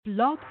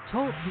Blog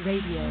Talk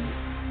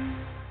Radio.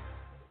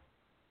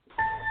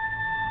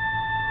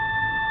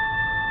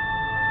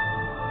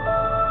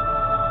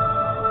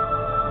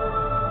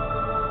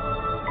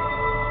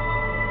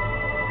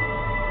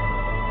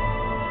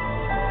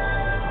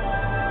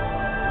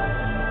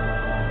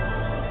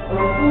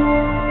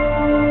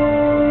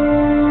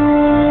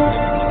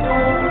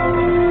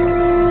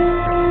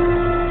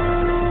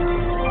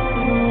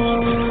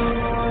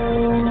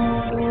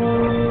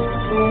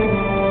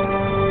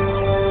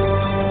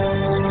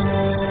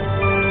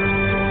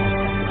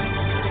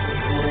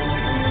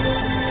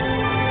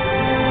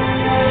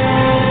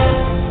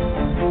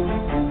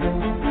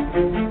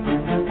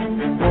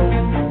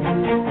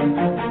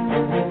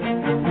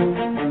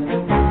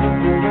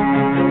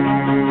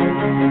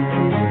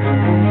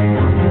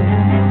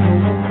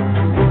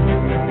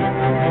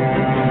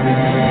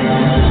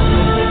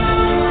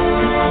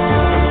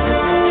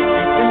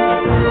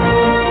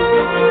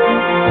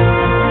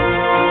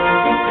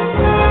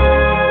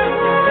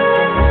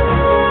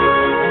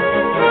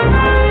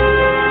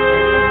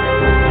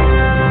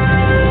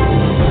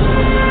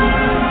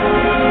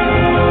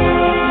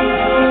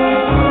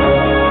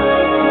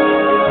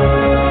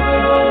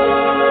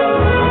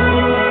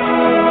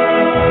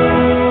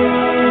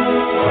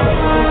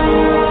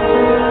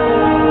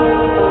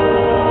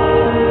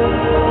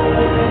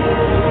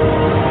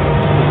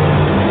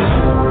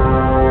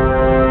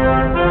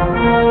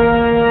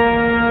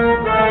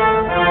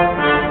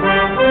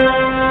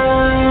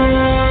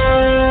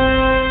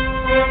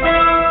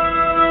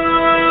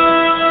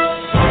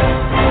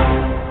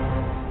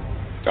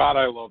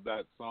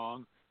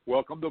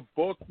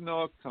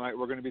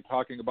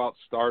 About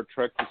Star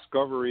Trek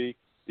Discovery,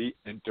 The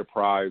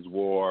Enterprise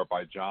War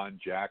by John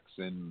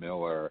Jackson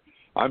Miller.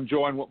 I'm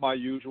joined with my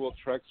usual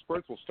Trek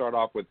experts. We'll start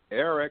off with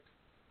Erik.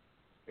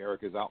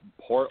 Erik is out in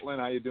Portland.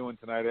 How you doing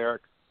tonight,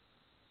 Erik?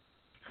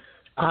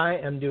 I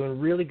am doing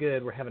really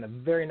good. We're having a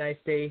very nice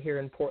day here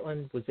in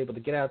Portland. Was able to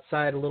get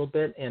outside a little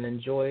bit and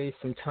enjoy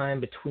some time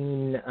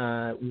between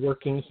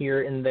working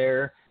here and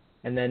there.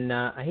 And then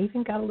I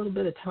even got a little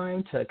bit of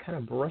time to kind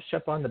of brush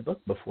up on the book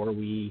before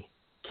we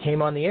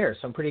came on the air,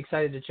 so I'm pretty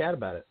excited to chat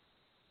about it.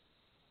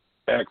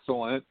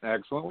 Excellent.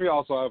 We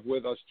also have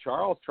with us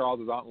Charles.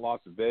 Charles is out in Las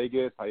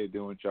Vegas. How you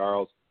doing,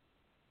 Charles?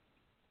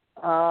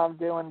 I'm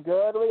doing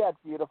good. We had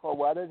beautiful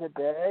weather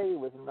today. It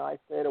was a nice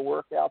day to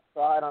work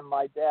outside on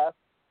my desk,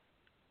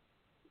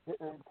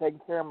 taking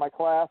care of my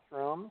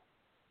classroom.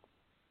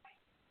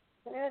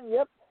 And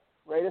yep,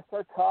 ready to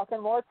start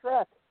talking more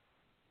Trek.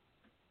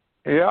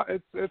 Yeah,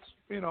 it's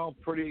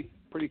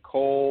pretty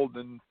cold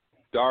and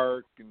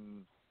dark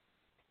and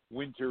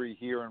wintry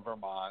here in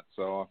Vermont,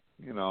 so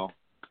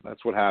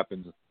that's what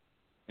happens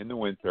in the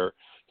winter.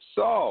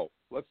 So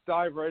let's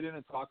dive right in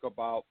and talk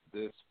about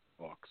this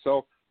book.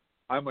 So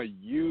I'm a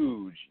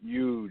huge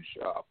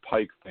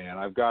Pike fan.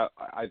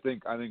 I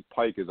think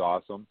Pike is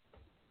awesome,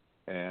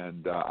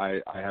 and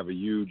I have a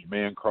huge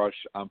man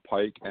crush on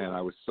Pike, and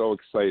I was so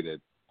excited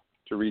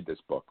to read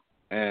this book.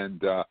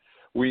 And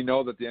we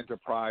know that the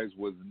Enterprise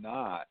was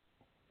not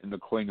in the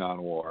Klingon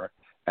War.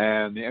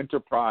 And the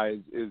Enterprise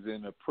is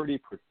in a pretty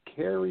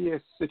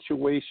precarious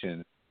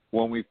situation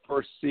when we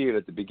first see it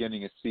at the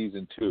beginning of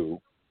Season 2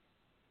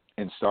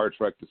 in Star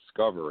Trek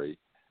Discovery.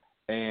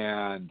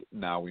 And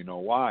now we know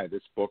why.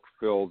 This book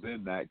fills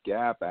in that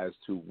gap as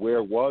to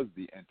where was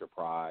the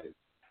Enterprise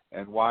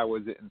and why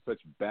was it in such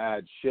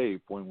bad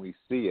shape when we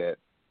see it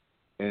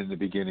in the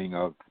beginning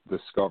of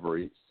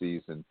Discovery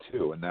Season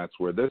 2. And that's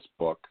where this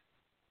book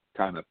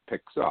kind of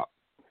picks up.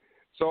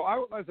 So,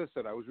 as I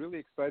said, I was really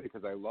excited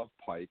because I love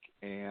Pike,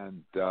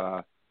 and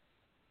I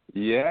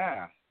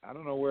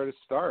don't know where to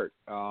start.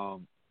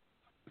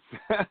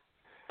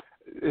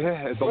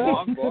 It's a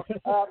long book.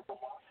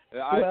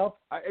 I will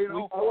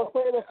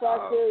say the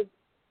fact is,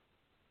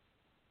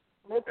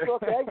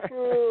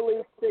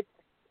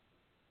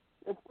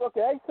 this book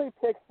actually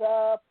picks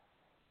up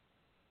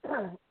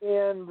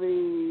in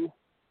the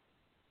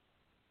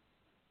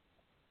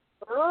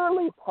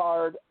early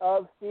part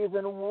of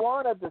Season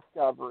 1 of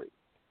Discovery.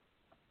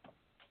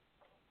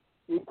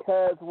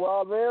 Because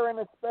while they're in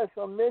a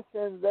special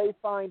mission, they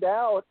find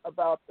out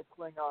about the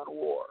Klingon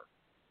War.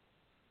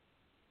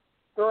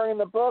 During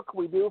the book,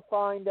 we do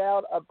find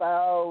out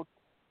about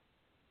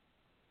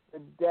the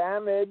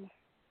damage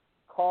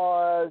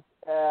caused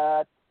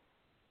at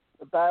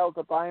the Battle of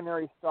the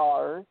Binary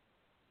Stars.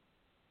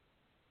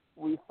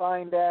 We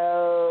find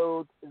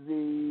out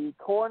the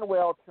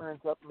Cornwell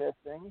turns up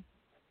missing.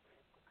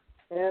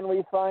 And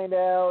we find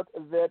out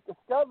that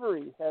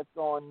Discovery has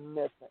gone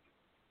missing.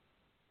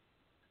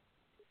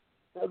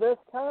 So this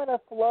kind of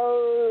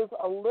flows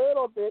a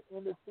little bit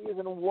into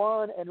Season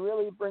 1 and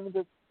really brings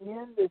us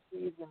into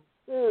Season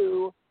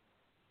 2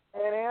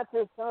 and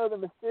answers some of the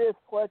mysterious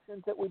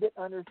questions that we didn't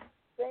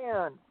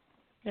understand.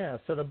 Yeah,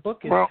 so the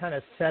book is kind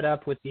of set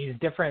up with these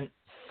different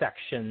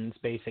sections,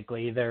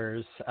 basically.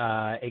 There's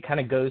it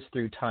kind of goes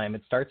through time.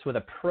 It starts with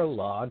a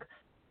prologue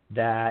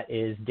that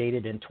is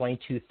dated in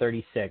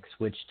 2236,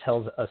 which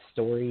tells a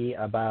story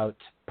about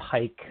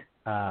Pike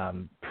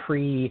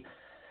pre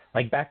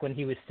like back when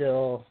he was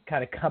still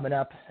kind of coming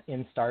up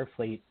in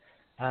Starfleet.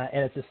 And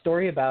it's a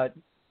story about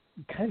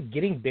kind of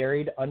getting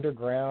buried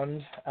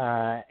underground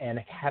and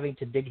having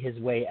to dig his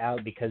way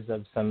out because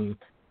of some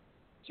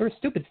sort of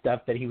stupid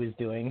stuff that he was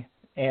doing.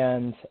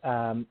 And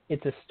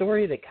it's a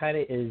story that kind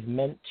of is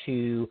meant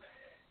to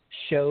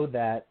show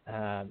that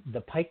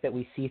the Pike that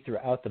we see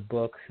throughout the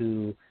book,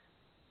 who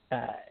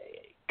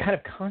kind of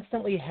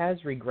constantly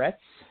has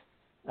regrets,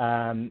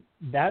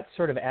 that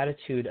sort of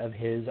attitude of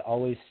his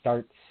always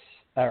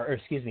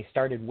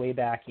started way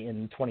back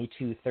in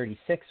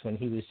 2236 when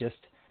he was just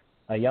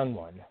a young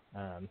one.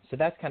 So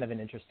that's kind of an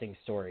interesting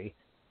story.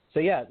 So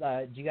yeah,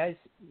 do you guys,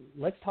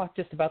 let's talk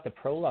just about the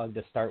prologue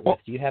to start with.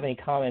 Do you have any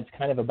comments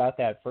kind of about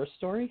that first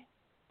story,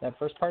 that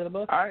first part of the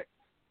book? I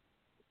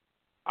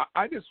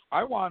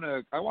want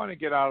to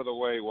get out of the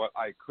way what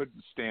I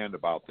couldn't stand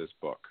about this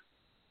book.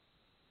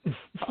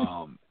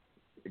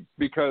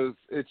 Because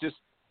it just,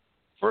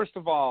 first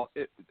of all,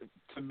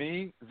 to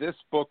me, this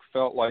book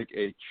felt like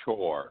a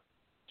chore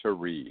to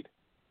read.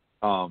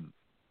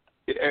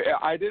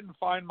 I didn't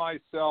find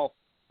myself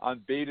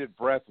on bated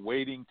breath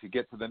waiting to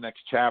get to the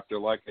next chapter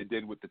like I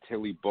did with the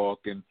Tilly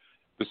book and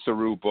the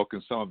Saru book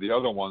and some of the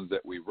other ones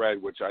that we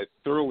read, which I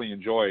thoroughly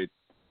enjoyed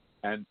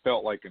and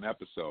felt like an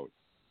episode.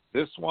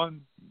 This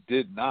one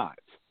did not.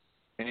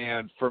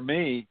 And for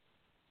me,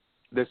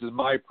 this is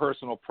my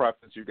personal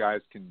preference. You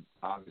guys can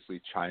obviously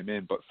chime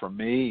in, but for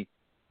me,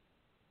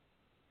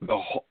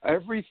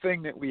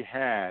 everything that we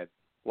had,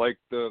 like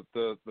the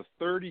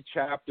 30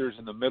 chapters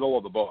in the middle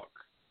of the book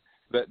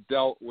that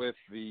dealt with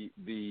the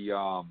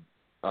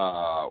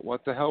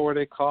what the hell were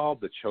they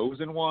called? The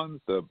Chosen Ones?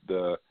 What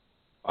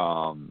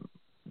were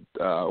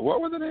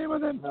the name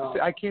of them? No,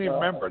 I can't even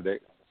remember.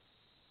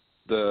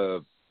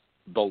 The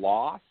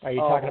Lost. Are you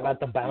talking about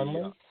the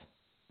Boundless?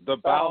 The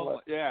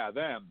Boundless, yeah,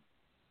 them.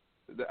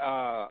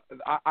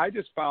 I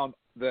just found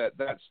that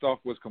stuff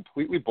was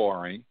completely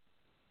boring,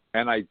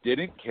 and I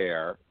didn't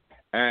care,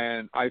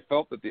 and I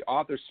felt that the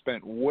author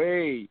spent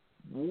way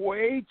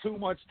too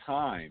much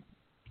time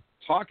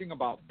talking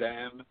about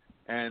them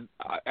and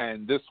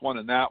this one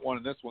and that one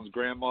and this one's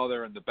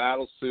grandmother and the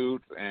battle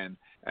suit and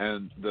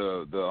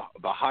the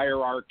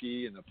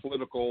hierarchy and the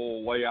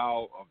political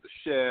layout of the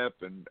ship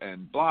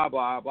and blah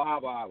blah blah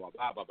blah blah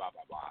blah blah blah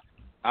blah blah.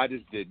 I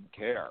just didn't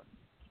care.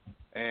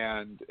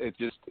 And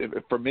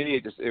for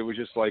me, it was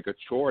just like a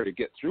chore to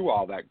get through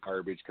all that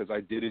garbage because I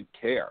didn't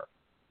care.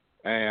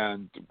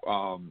 And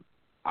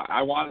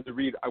I wanted to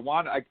read.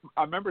 I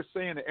remember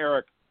saying to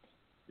Eric,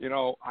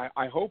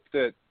 I hope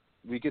that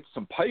we get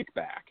some Pike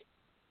back.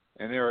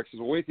 And Eric says,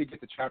 well, wait till you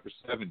get to chapter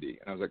 70.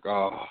 And I was like,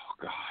 oh,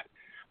 God.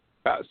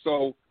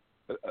 So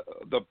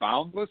the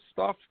Boundless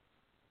stuff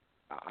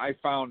I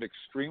found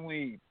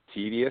extremely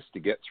tedious to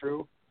get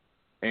through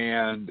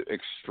and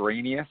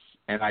extraneous,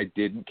 and I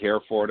didn't care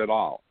for it at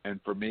all. And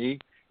for me,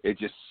 it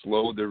just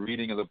slowed the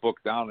reading of the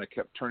book down, and I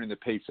kept turning the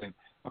page saying,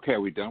 okay,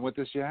 are we done with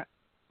this yet?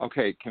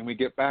 Okay, can we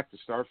get back to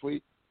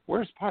Starfleet?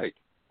 Where's Pike?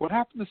 What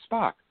happened to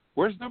Spock?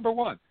 Where's number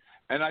one?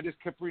 And I just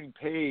kept reading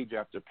page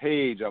after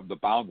page of the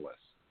Boundless,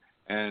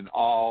 and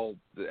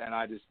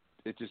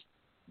it just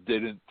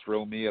didn't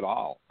thrill me at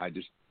all. I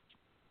just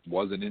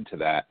wasn't into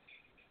that.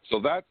 So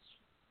that's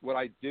what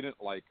I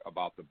didn't like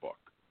about the book,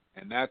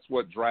 and that's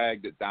what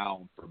dragged it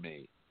down for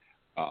me.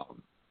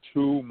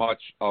 Too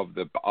much of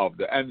the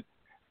and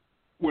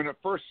when it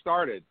first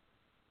started,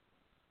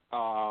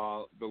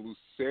 the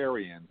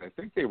Lucerians, I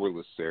think they were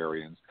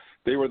Lucerians,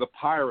 they were the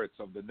pirates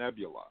of the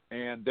Nebula,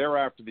 and they're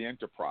after the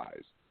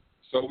Enterprise.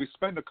 So we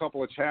spend a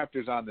couple of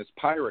chapters on this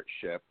pirate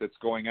ship that's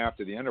going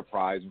after the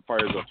Enterprise and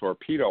fires a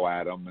torpedo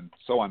at them and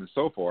so on and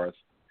so forth.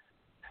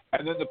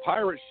 And then the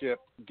pirate ship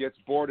gets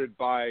boarded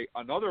by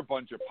another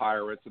bunch of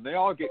pirates, and they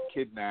all get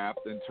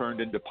kidnapped and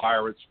turned into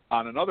pirates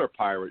on another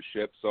pirate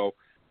ship. So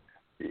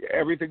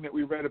everything that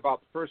we read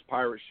about the first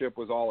pirate ship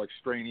was all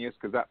extraneous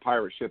because that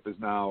pirate ship is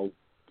now,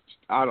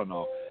 I don't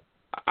know.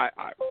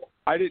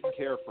 I didn't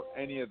care for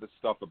any of the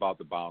stuff about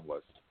the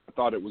Boundless. I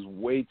thought it was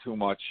way too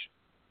much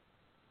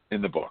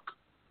in the book.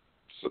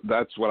 So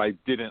that's what I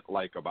didn't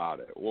like about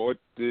it. What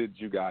did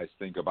you guys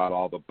think about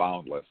all the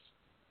Boundless?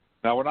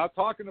 Now, we're not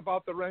talking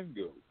about the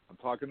Rengu. I'm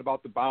talking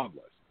about the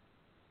Boundless.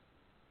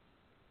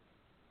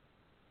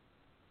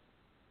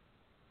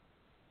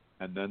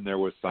 And then there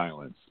was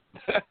silence.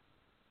 Okay.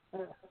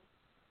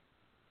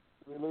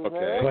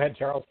 Go ahead,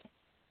 Charles.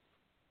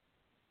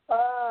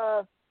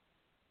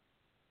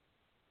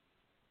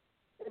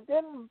 It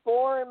didn't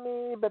bore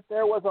me, but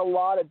there was a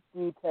lot of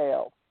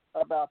detail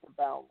about the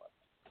Boundless.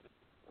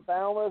 The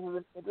Boundless is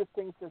an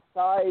interesting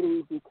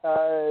society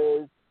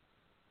because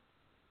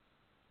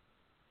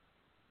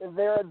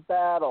they're at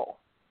battle.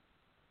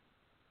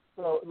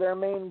 So their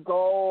main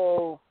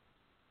goal,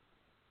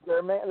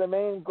 the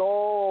main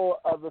goal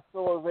of the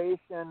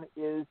civilization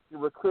is to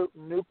recruit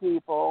new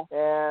people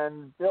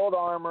and build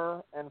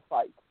armor and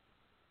fight.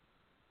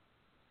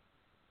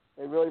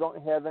 They really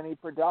don't have any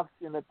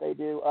production that they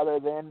do other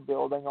than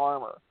building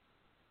armor.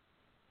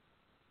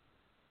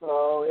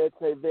 So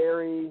it's a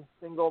very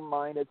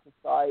single-minded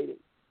society.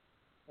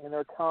 and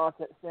their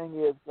constant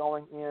thing is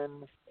going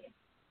in.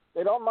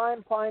 They don't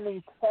mind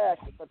finding tech,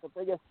 but the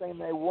biggest thing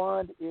they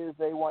want is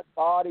they want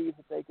bodies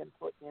that they can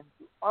put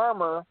into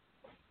armor,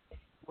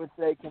 which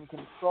they can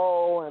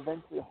control and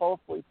eventually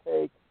hopefully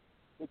take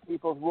the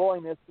people's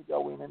willingness to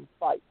go in and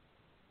fight.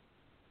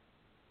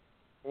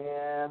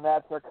 And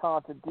that's their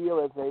constant deal,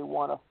 is they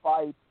want to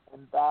fight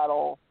and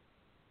battle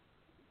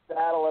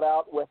it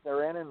out with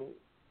their enemies.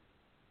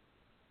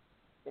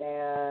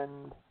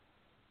 And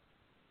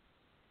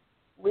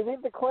we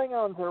think the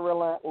Klingons are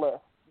relentless.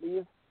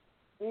 These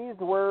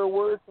were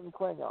worse than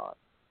Klingons.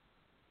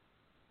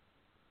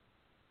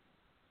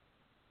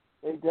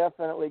 They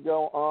definitely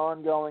go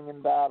on going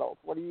in battles.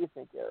 What do you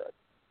think, Eric?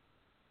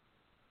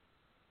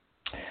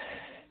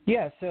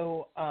 Yeah,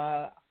 so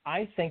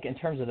I think in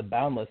terms of the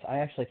Boundless, I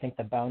actually think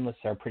the Boundless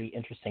are a pretty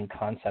interesting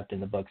concept in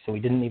the book. So we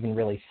didn't even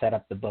really set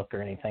up the book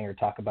or anything or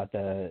talk about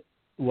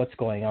what's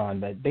going on.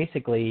 But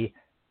basically,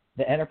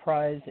 the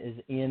Enterprise is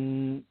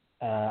in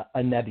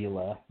a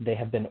nebula. They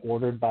have been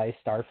ordered by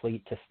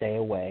Starfleet to stay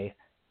away.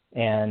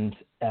 And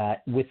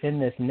within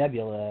this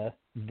nebula,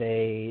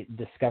 they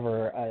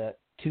discover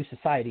two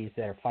societies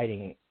that are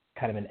fighting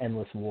kind of an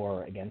endless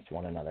war against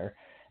one another.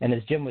 And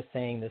as Jim was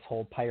saying, this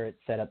whole pirate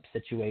setup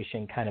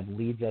situation kind of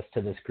leads us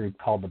to this group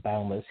called the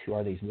Boundless, who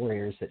are these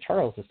warriors that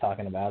Charles is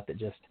talking about that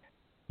just,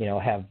 you know,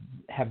 have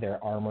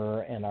their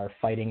armor and are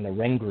fighting the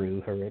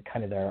Rengru, who are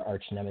kind of their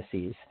arch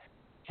nemesis.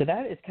 So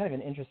that is kind of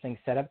an interesting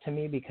setup to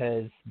me,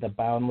 because the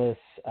Boundless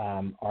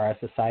are a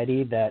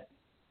society that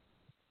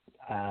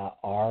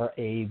are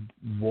a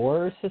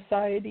war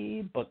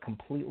society, but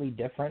completely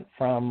different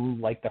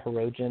from like the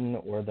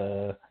Hirogen or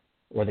the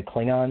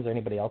Klingons or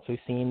anybody else we've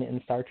seen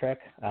in Star Trek.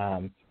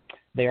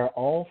 They are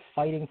all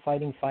fighting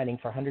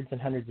for hundreds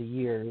and hundreds of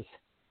years,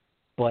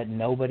 but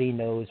nobody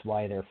knows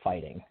why they're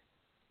fighting.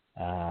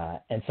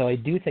 And so I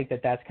do think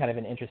that that's kind of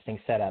an interesting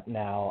setup.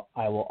 Now,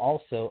 I will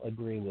also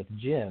agree with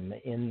Jim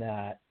in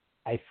that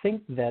I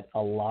think that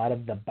a lot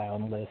of the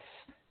Boundless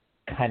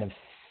kind of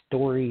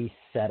story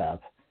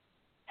setup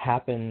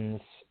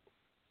happens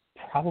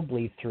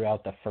probably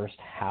throughout the first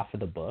half of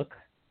the book,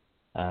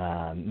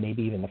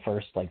 maybe even the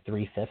first like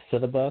 3/5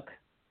 of the book.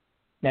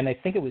 And I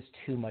think it was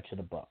too much of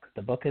the book.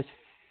 The book is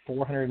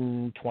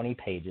 420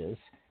 pages,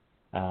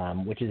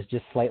 which is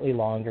just slightly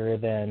longer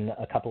than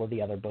a couple of the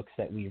other books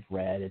that we've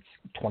read. It's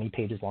 20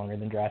 pages longer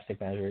than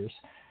Drastic Measures.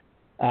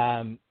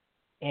 And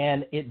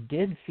it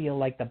did feel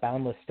like the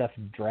Boundless stuff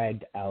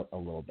dragged out a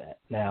little bit.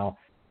 Now,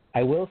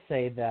 I will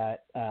say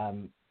that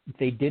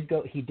he did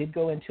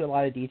go into a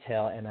lot of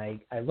detail, and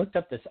I looked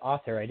up this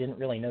author. I didn't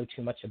really know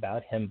too much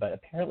about him, but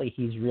apparently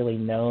he's really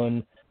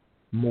known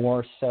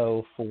more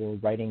so for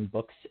writing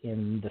books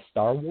in the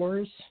Star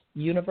Wars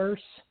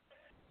universe.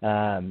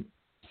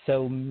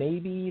 So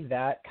maybe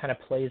that kind of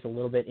plays a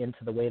little bit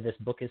into the way this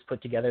book is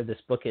put together.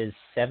 This book is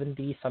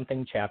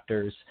 70-something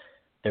chapters.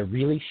 They're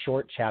really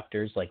short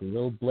chapters, like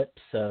little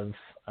blips of,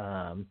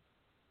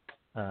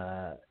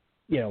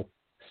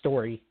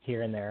 story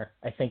here and there.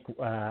 I think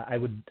I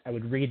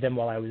would read them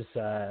while I was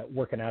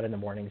working out in the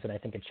mornings, and I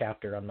think a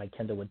chapter on my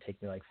Kindle would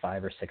take me like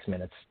 5 or 6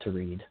 minutes to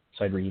read.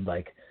 So I'd read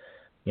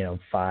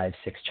 5-6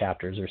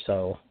 chapters or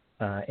so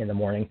in the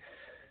morning.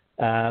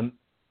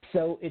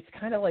 So it's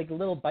kind of like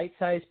little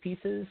bite-sized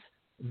pieces,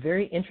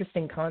 very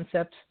interesting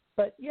concept.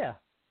 But yeah,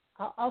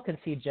 I'll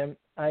concede, Jim.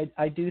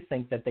 I do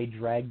think that they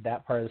dragged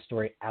that part of the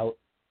story out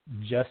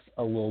just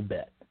a little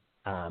bit.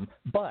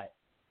 But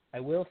I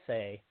will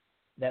say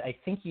that I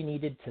think you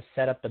needed to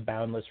set up the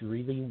Boundless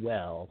really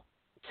well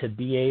to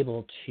be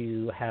able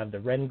to have the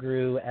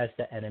Rengru as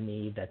the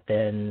enemy that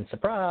then,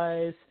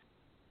 surprise,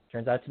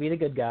 turns out to be the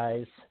good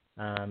guys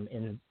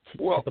in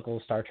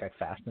typical Star Trek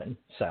fashion.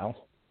 So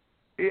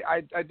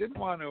I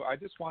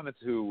just wanted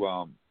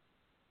to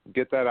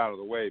get that out of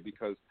the way,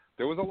 because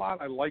there was a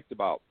lot I liked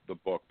about the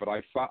book, but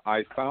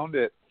I found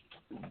it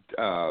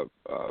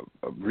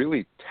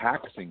really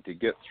taxing to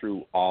get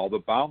through all the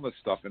Boundless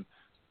stuff. And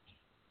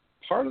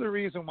part of the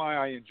reason why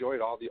I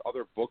enjoyed all the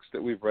other books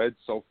that we've read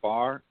so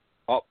far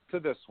up to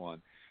this one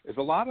is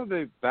a lot of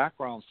the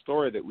background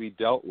story that we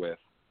dealt with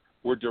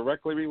were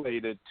directly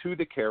related to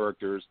the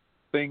characters,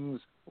 things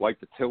like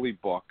the Tilly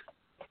book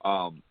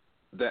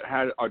that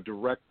had a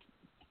direct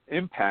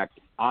impact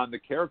on the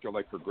character,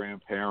 like her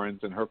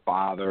grandparents and her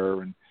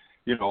father and,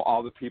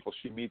 all the people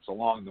she meets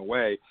along the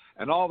way.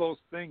 And all those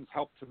things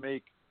help to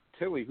make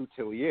Tilly who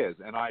Tilly is.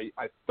 And I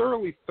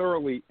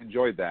thoroughly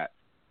enjoyed that.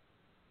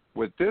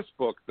 With this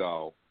book,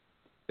 though,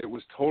 it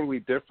was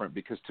totally different,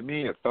 because to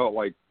me it felt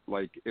like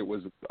it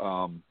was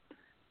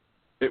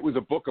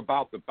a book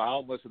about the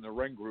Boundless and the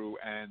Rengru,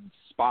 and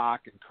Spock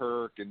and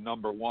Kirk and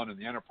Number One and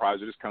the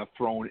Enterprise are just kind of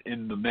thrown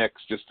in the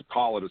mix just to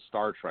call it a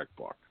Star Trek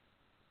book.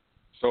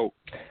 So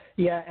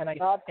yeah, and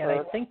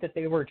I think that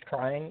they were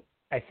trying.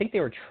 I think they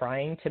were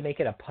trying to make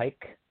it a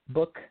Pike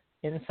book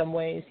in some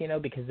ways,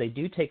 because they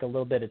do take a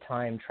little bit of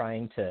time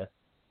trying to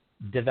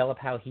develop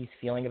how he's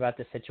feeling about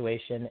the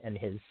situation and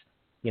his,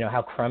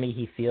 how crummy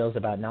he feels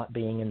about not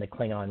being in the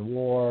Klingon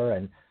War,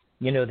 and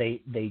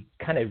they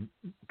kind of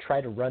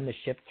try to run the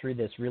ship through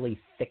this really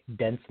thick,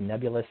 dense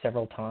nebula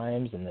several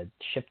times, and the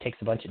ship takes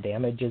a bunch of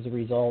damage as a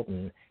result,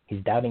 and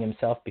he's doubting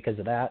himself because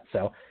of that.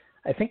 So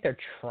I think they're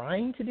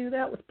trying to do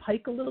that with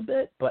Pike a little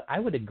bit, but I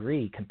would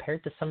agree,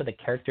 compared to some of the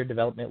character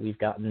development we've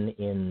gotten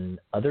in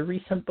other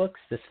recent books,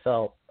 this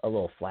felt a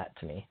little flat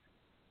to me.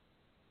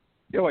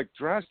 Yeah, like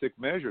Drastic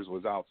Measures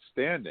was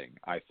outstanding,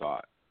 I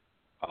thought.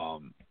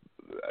 That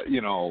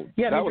was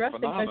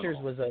Drastic phenomenal. Measures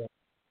was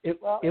it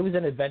was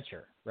an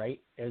adventure, right?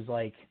 It was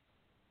like,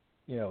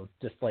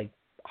 just like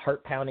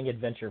heart-pounding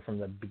adventure from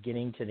the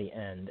beginning to the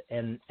end,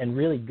 and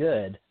really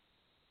good.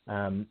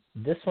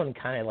 This one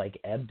kind of like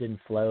ebbed and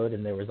flowed,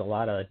 and there was a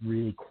lot of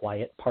really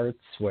quiet parts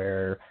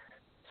where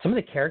some of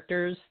the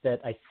characters that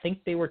I think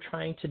they were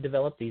trying to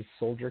develop, these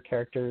soldier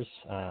characters,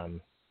 I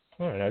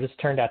don't know, just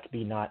turned out to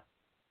be not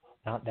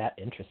that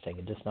interesting.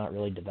 It just not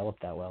really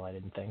developed that well, I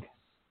didn't think.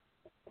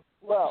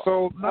 Well,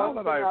 so now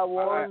that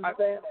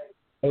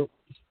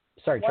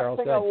sorry, Charles.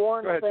 One thing I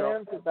warned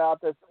fans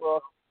about this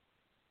book.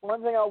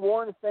 One thing I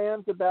warned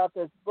fans about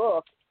this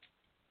book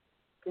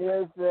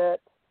is that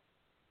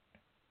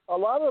a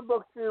lot of the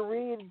books you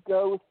read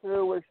go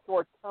through a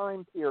short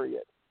time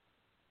period,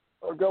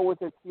 or go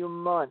with a few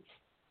months.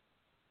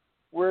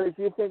 Whereas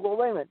you think, well,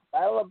 wait a minute,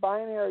 Battle of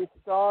Binary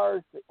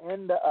Stars, the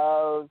end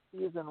of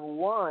season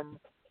 1,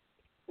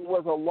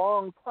 was a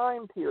long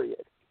time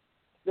period.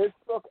 This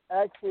book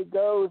actually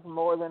goes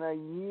more than a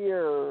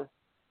year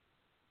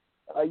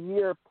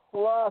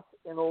plus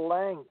in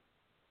length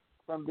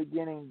from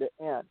beginning to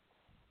end.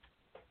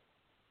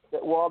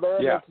 That while they're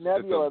in this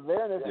nebula,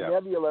 they're in this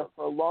nebula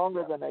for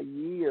longer than a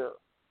year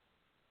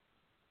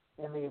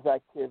in these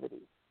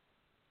activities.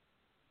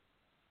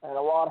 And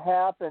a lot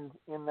happens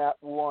in that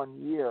 1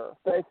 year,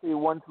 especially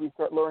once we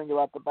start learning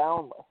about the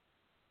Boundless.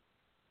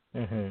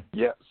 Mm-hmm.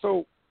 Yeah,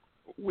 so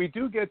we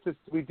do get to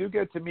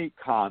meet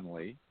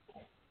Conley,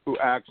 who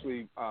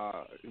actually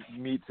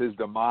meets his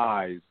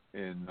demise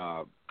in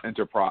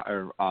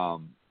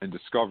in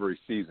Discovery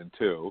season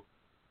 2.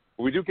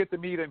 We do get to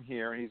meet him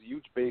here. He's a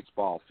huge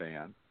baseball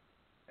fan,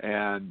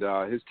 and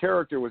his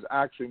character was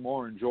actually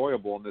more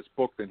enjoyable in this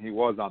book than he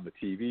was on the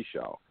TV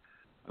show.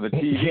 On the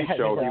TV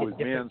show, he was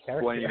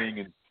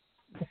mansplaining, and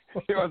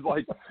he was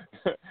like,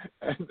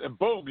 and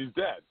boom, he's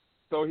dead.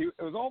 So it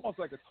was almost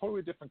like a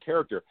totally different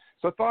character.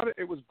 So I thought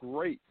it was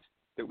great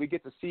that we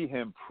get to see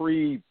him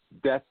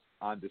pre-death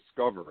on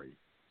Discovery.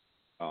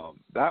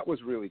 That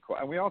was really cool.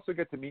 And we also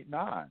get to meet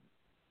Nan,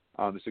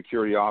 the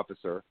security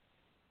officer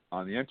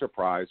on the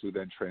Enterprise, who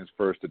then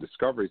transfers to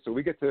Discovery. So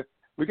we get to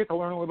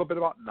learn a little bit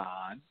about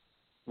Nan,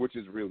 which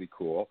is really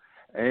cool.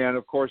 And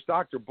of course,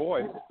 Dr.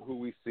 Boyd, who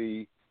we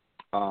see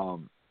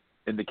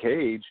in the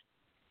cage,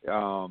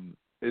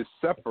 is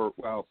separate.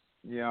 Well,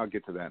 yeah, I'll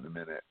get to that in a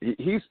minute.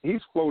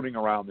 He's floating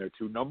around there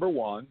too. Number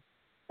 1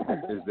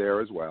 is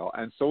there as well,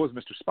 and so is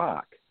Mr.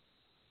 Spock.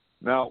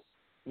 Now,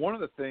 one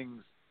of the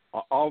things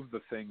I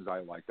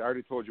liked, I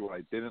already told you what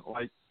I didn't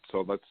like,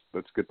 so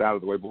let's get that out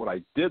of the way. But what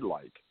I did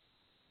like,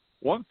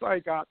 once I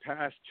got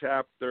past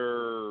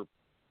chapter,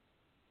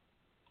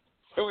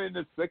 so in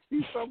the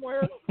 60s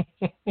somewhere,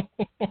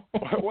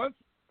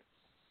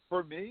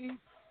 for me,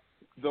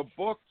 the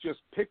book just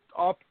picked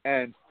up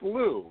and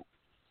flew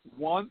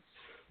once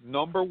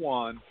number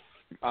 1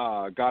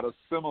 got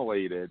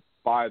assimilated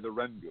by the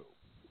Rengu.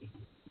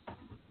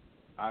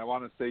 I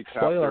want to say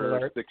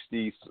chapter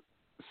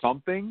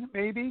 60-something,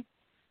 maybe?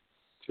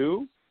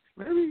 2?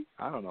 Maybe?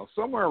 I don't know.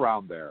 Somewhere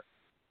around there.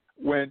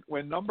 When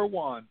number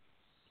 1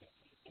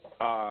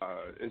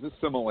 is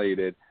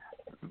assimilated,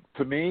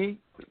 to me,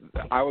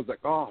 I was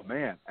like, oh,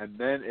 man. And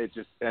then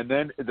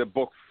the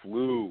book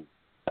flew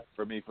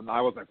for me.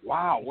 I was like,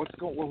 wow, what's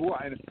going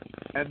on?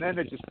 And then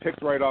it just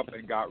picked right up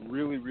and got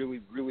really, really,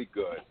 really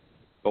good.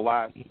 The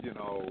last,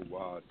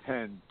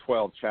 10,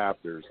 12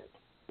 chapters,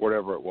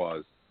 whatever it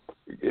was,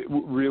 it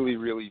really,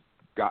 really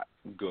got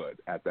good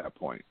at that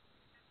point,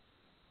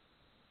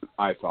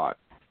 I thought.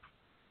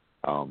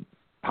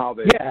 How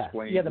they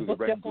explained who the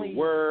Rengu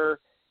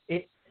were,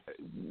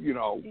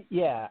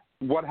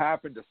 what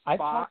happened to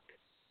Spock.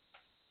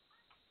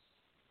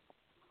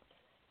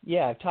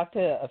 I've talked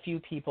to a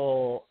few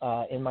people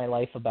in my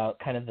life about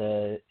kind of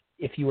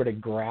if you were to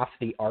graph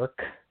the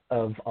arc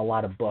of a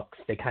lot of books,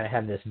 they kind of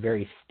have this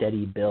very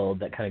steady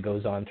build that kind of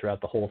goes on throughout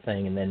the whole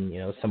thing, and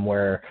then,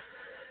 somewhere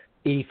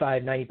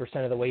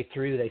 85-90% of the way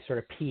through, they sort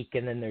of peak,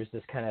 and then there's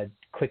this kind of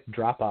quick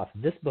drop-off.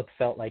 This book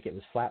felt like it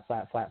was flat.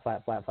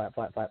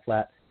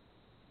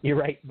 You're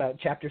right, about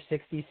chapter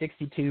 60,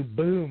 62,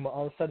 boom,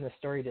 all of a sudden the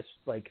story just,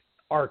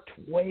 arced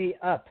way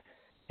up,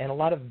 and a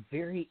lot of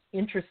very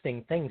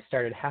interesting things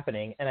started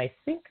happening. And I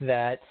think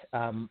that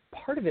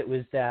part of it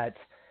was that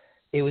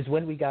it was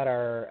when we got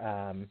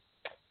our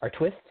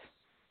twists,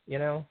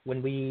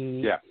 when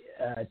we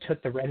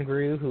took the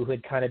Rengu, who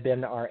had kind of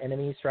been our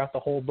enemies throughout the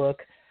whole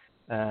book.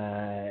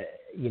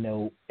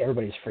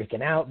 Everybody's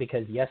freaking out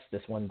because, yes,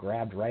 this one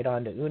grabbed right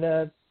onto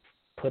Una,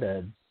 put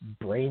a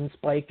brain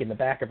spike in the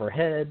back of her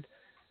head,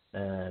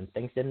 and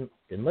things didn't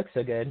look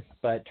so good.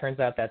 But it turns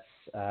out that's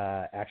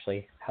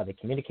actually how they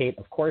communicate,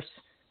 of course.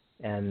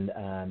 And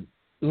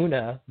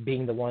Una,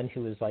 being the one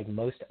who was like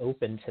most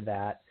open to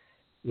that,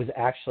 was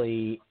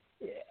actually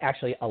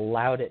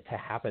allowed it to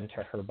happen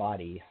to her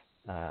body.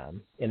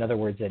 In other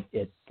words,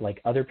 it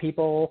like other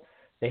people,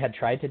 they had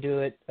tried to do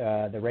it.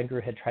 The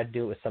Rengu had tried to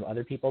do it with some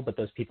other people, but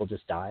those people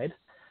just died.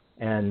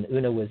 And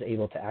Una was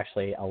able to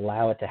actually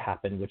allow it to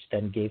happen, which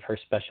then gave her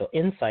special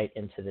insight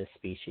into this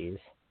species,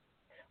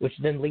 which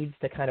then leads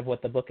to kind of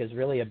what the book is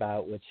really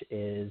about, which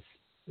is,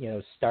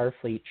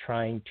 Starfleet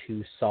trying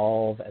to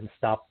solve and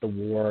stop the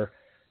war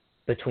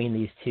between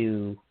these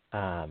two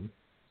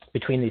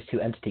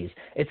entities.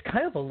 It's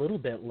kind of a little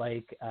bit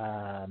like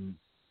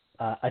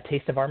A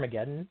Taste of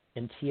Armageddon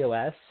in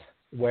TOS,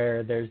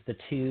 where there's the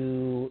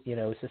two,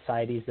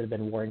 societies that have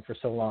been warring for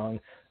so long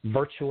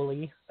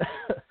virtually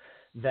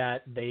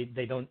that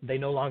they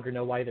no longer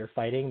know why they're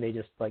fighting. They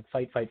just like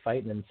fight,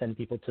 and then send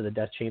people to the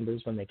death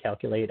chambers when they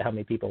calculate how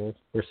many people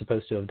were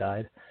supposed to have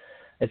died.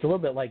 It's a little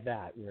bit like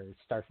that, where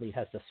Starfleet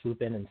has to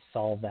swoop in and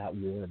solve that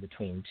war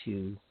between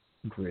two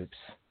groups.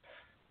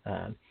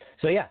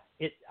 So yeah,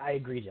 I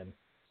agree, Jim.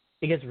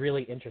 It gets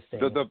really interesting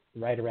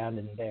right around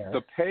in there.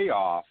 The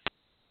payoff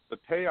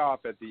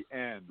at the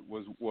end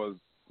was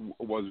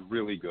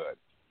really good.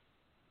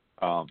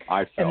 I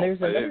felt. And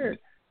there's another.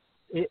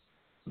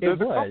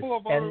 There's a couple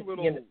of other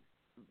little,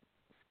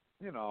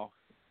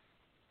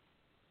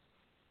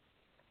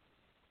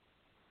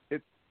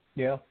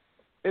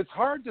 It's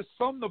hard to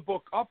sum the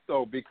book up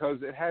though, because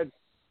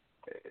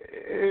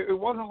it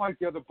wasn't like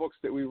the other books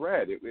that we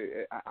read.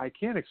 I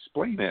can't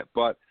explain it,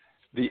 but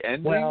the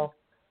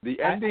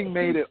ending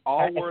made it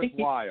all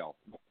worthwhile.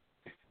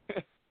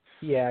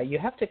 Yeah, you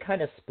have to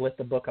kind of split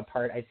the book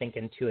apart, I think,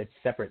 into its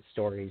separate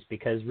stories,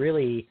 because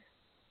really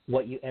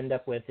what you end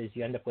up with is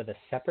a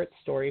separate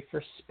story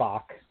for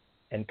Spock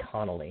and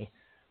Connolly,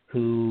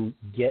 who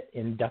get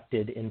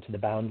inducted into the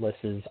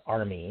Boundless's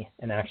army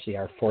and actually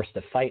are forced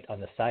to fight on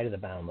the side of the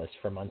Boundless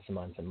for months and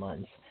months and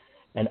months.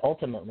 And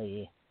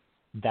ultimately,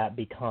 that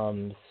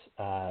becomes,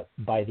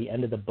 by the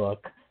end of the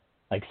book,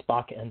 like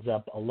Spock ends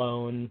up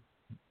alone,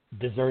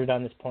 deserted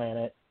on this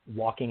planet,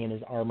 walking in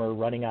his armor,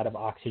 running out of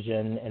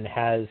oxygen, and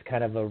has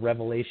kind of a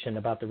revelation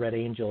about the Red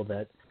Angel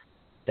that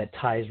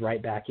ties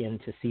right back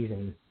into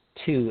season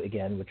 2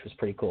 again, which was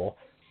pretty cool.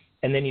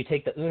 And then you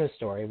take the Una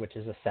story, which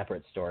is a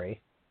separate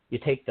story. You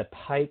take the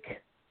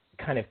Pike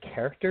kind of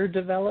character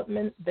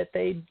development that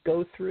they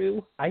go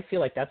through. I feel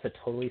like that's a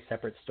totally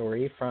separate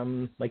story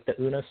from like the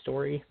Una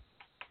story.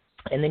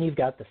 And then you've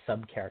got the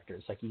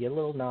sub-characters. Like you get a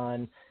little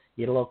Non,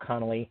 you get a little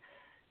Connolly.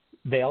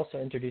 They also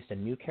introduced a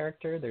new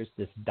character. There's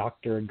this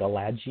Dr.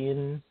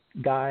 Galagian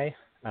guy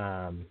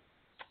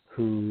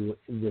who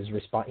was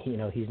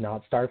he's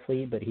not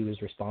Starfleet, but he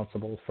was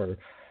responsible for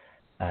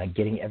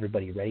getting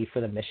everybody ready for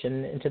the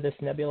mission into this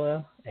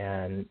nebula.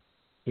 And,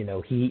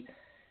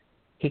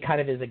 he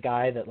kind of is a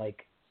guy that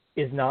like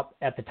is not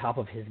at the top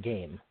of his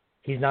game.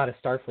 He's not a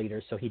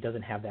Starfleeter, so he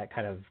doesn't have that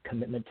kind of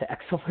commitment to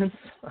excellence,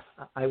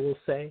 I will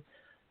say.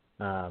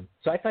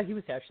 So I thought he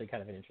was actually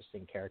kind of an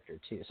interesting character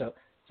too. So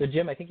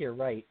Jim, I think you're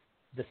right.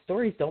 The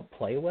stories don't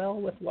play well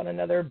with one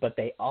another, but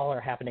they all are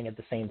happening at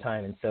the same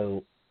time, and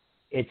so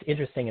it's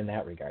interesting in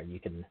that regard. You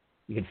can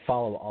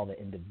follow all the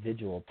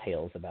individual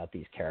tales about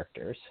these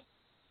characters,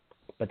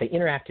 but they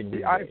interact in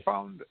weird ways.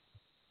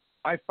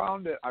 I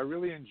found it. I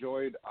really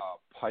enjoyed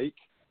Pike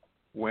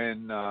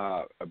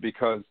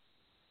because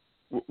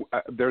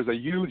there's a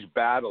huge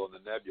battle in the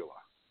nebula,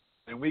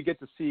 and we get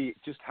to see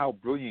just how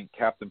brilliant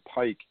Captain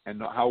Pike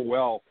and how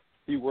well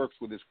he works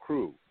with his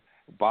crew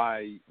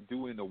by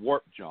doing the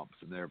warp jumps,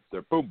 and they're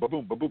boom, boom,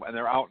 boom, boom, boom, and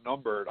they're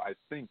outnumbered, I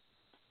think,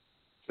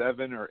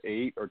 7 or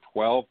 8 or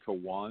 12 to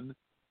 1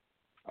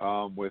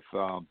 with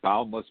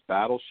boundless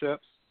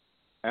battleships,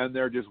 and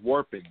they're just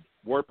warping,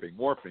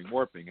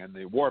 and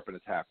they warp and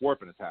attack,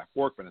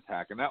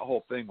 and that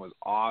whole thing was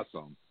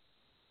awesome.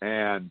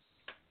 And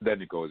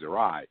then it goes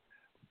awry.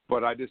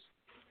 But I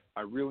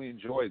really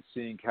enjoyed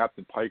seeing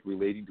Captain Pike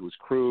relating to his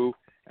crew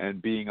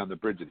and being on the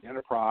bridge of the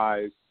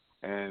Enterprise,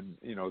 and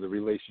the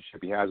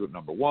relationship he has with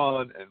Number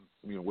One and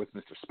with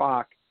Mr.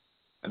 Spock,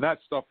 and that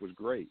stuff was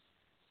great.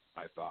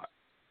 I thought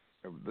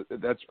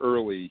that's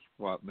early,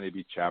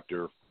 maybe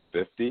chapter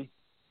 50,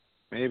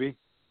 maybe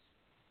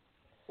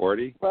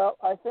 40. Well,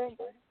 I think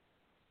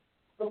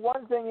the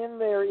one thing in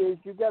there is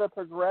you get a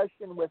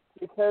progression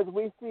because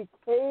we see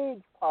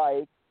Cage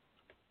Pike,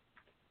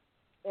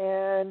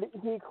 and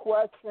he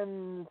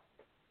questions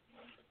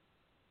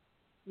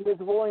his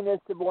willingness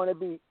to want to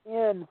be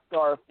in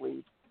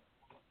Starfleet.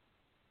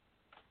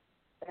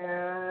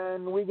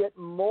 And we get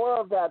more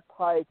of that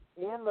Pike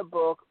in the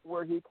book,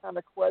 where he kind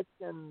of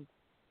questions,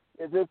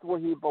 is this where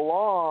he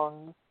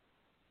belongs?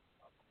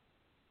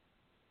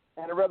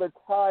 And it rather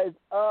ties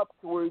up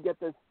to where we get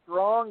this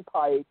strong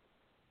Pike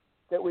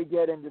that we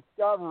get in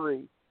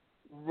Discovery,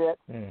 that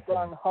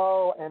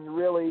gung-ho and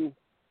really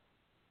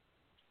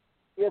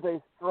is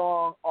a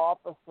strong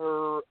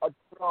officer, a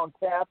strong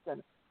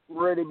captain,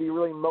 ready to be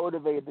really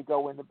motivated to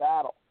go into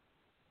battle.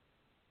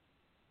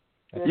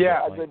 did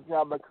a good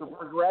job of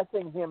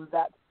progressing him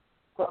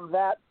from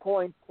that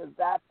point to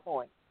that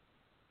point.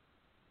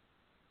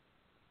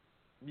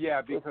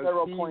 Yeah, because with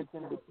several points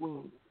in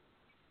between.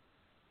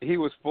 He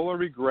was full of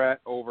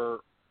regret over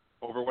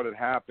what had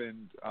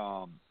happened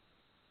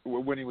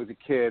when he was a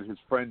kid. His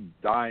friend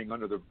dying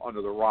under the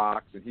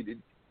rocks, and he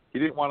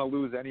didn't want to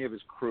lose any of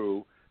his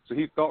crew, so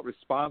he felt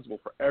responsible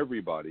for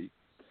everybody,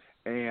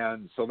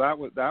 and so that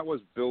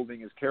was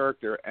building his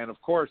character. And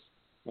of course,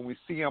 when we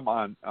see him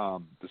on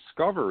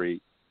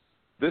Discovery,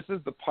 this is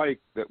the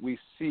Pike that we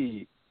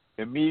see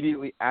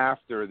immediately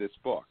after this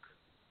book.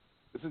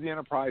 This is the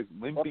Enterprise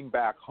limping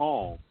back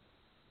home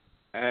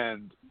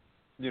and,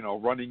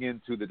 running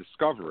into the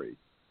Discovery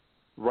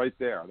right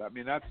there. I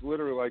mean, that's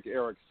literally, like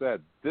Erik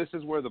said, this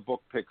is where the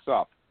book picks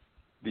up,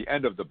 the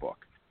end of the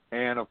book.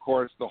 And, of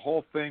course, the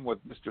whole thing with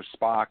Mr.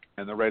 Spock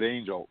and the Red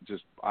Angel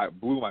I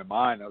blew my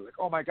mind. I was like,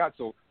 oh, my God,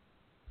 so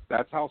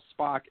that's how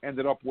Spock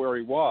ended up where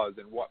he was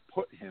and what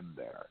put him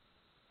there.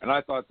 And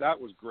I thought that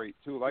was great,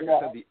 too. Like I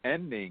said,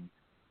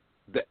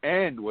 the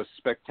end was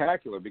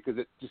spectacular because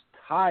it just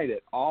tied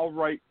it all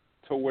right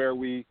to where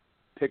we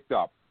picked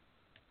up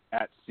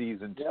at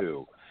season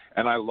 2.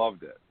 And I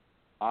loved it.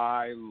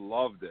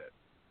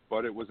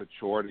 But it was a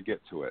chore to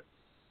get to it,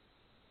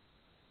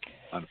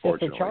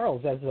 unfortunately. So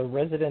Charles, as a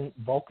resident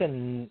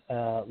Vulcan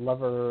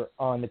lover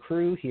on the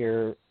crew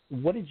here,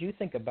 what did you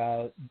think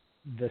about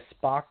the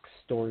Spock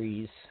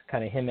stories,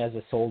 kind of him as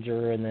a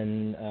soldier and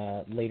then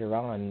later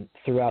on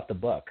throughout the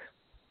book?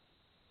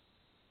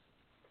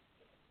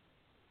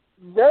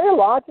 Very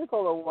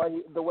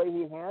logical the way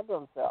he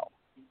handled himself.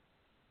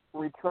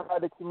 We tried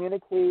to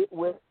communicate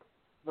with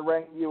the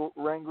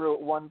Rangu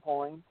at one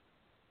point,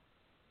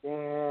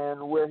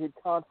 and where he'd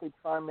constantly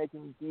try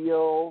making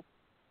deals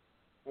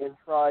and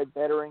try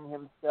bettering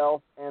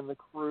himself and the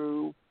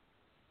crew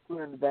to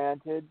an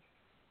advantage.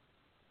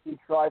 He'd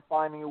try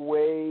finding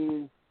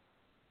ways,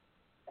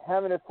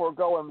 having to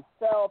forego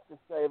himself to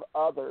save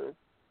others,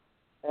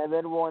 and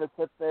then want to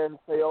sit there and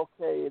say,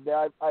 okay,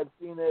 I've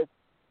seen this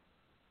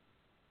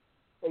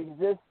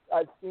exist,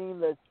 I've seen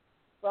this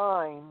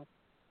sign,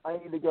 I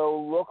need to go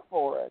look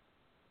for it.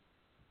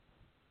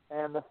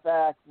 And the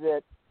fact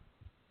that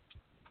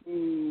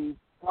he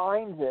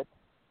finds it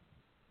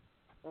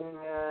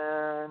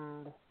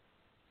and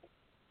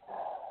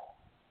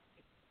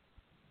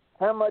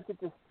how much it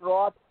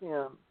distraughts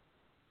him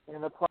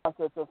in the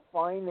process of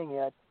finding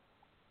it,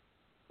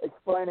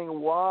 explaining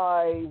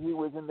why he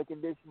was in the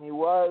condition he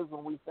was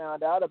when we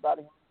found out about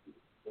him in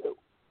season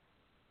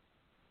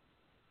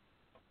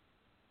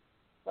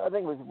 2. I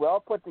think it was well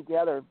put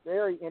together,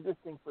 very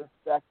interesting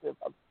perspective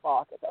of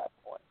Spock at that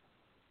point.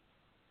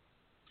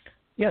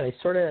 Yeah,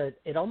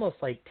 it almost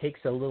like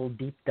takes a little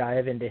deep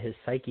dive into his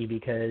psyche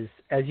because,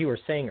 as you were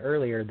saying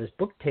earlier, this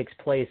book takes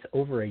place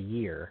over a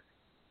year.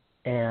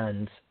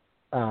 And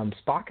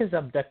Spock is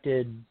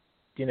abducted,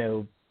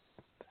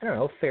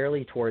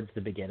 fairly towards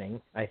the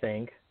beginning, I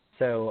think.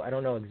 So I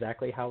don't know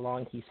exactly how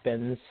long he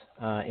spends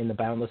in the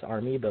Boundless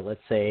Army, but let's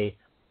say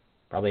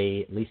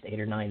probably at least 8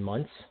 or 9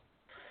 months.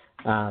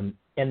 And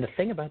the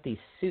thing about these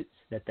suits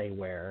that they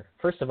wear,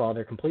 first of all,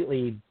 they're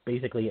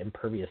basically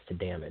impervious to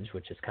damage,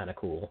 which is kind of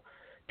cool.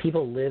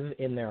 People live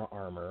in their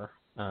armor,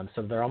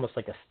 so they're almost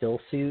like a still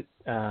suit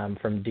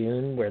from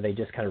Dune, where they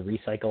just kind of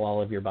recycle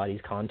all of your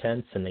body's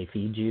contents and they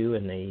feed you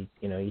and they,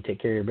 you take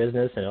care of your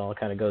business and it all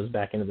kind of goes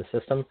back into the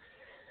system.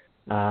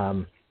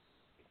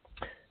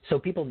 So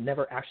people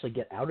never actually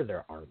get out of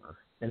their armor,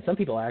 and some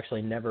people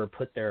actually never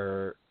put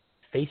their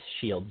face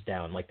shields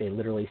down, like they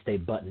literally stay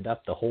buttoned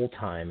up the whole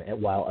time,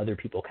 while other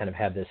people kind of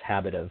have this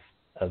habit of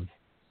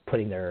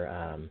putting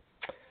their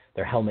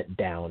helmet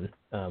down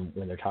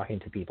when they're talking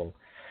to people.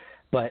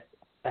 But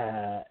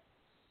the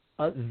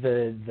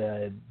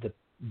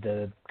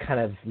kind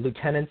of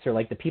lieutenants, or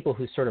like the people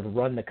who sort of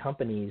run the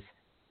companies,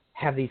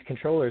 have these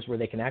controllers where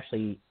they can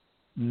actually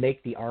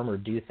make the armor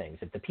do things.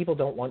 If the people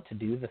don't want to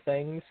do the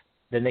things,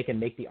 then they can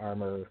make the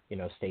armor,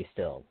 stay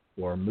still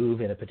or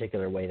move in a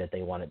particular way that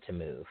they want it to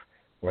move,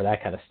 or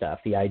that kind of stuff.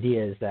 The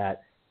idea is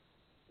that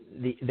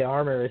the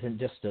armor isn't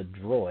just a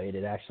droid.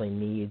 It actually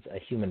needs a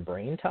human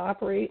brain to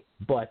operate,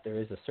 but there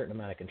is a certain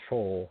amount of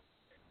control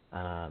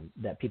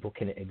that people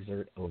can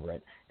exert over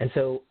it. And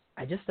so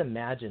I just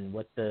imagine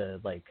what the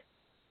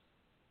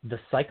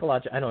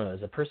psychological, I don't know,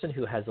 as a person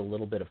who has a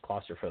little bit of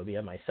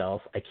claustrophobia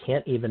myself, I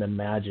can't even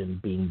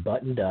imagine being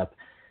buttoned up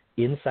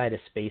inside a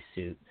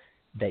spacesuit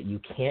that you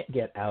can't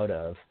get out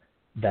of,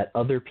 that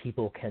other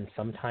people can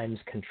sometimes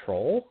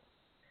control.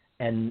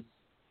 And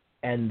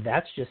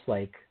that's just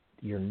like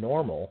your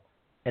normal.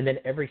 And then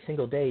every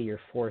single day you're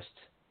forced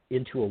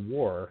into a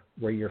war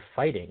where you're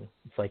fighting.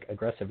 It's like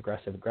aggressive.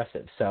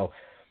 So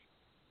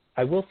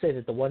I will say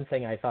that the one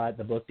thing I thought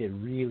the book did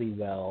really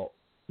well,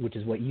 which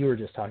is what you were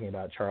just talking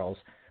about, Charles,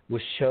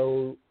 was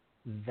show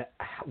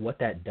what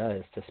that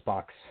does to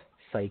Spock's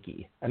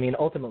psyche. I mean,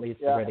 ultimately it's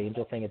the Red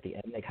Angel thing at the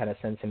end that kind of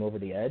sends him over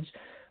the edge.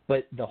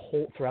 But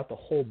throughout the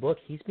whole book,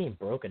 he's being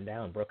broken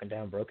down.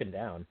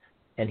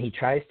 And he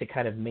tries to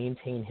kind of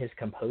maintain his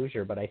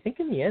composure, but I think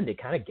in the end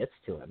it kind of gets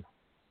to him.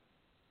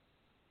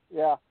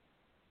 Yeah.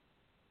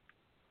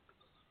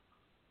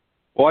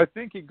 Well, I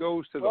think he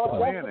goes to the Well,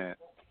 planet.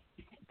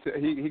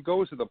 He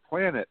goes to the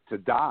planet to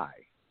die.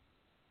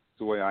 That's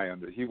the way I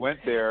understand. He went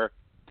there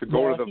to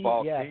go to the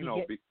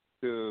volcano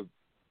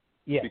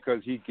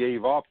because he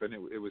gave up, and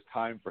it was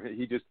time for him.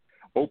 He just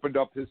opened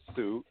up his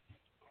suit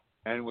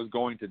and was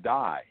going to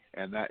die,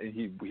 and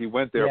he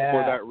went there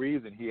for that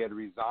reason. He had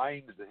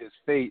resigned to his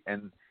fate,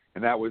 and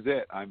that was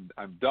it. I'm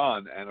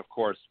done. And of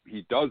course,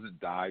 he doesn't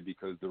die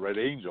because the Red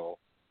Angel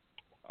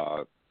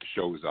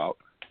shows up.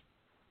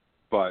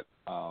 But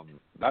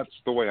that's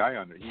the way I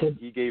understand.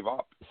 He gave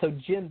up. So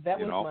Jim, that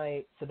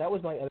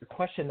was my other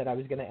question that I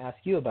was going to ask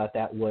you about.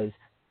 That was,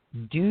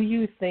 do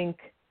you think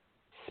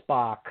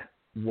Spock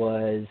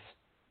was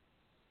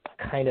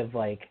kind of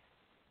like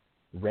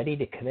ready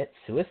to commit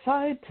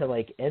suicide to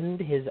like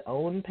end his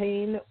own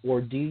pain,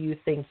 or do you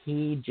think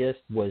he just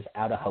was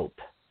out of hope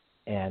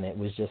and it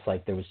was just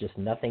like there was just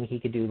nothing he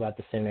could do about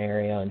the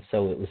scenario, and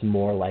so it was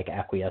more like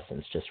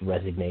acquiescence, just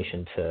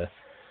resignation to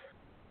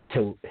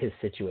his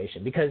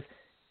situation? Because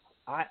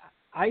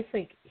I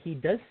think he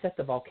does set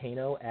the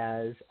volcano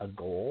as a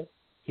goal.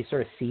 He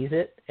sort of sees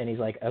it and he's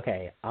like,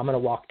 okay, I'm going to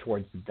walk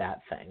towards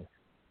that thing.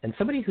 And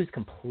somebody who's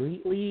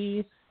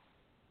completely,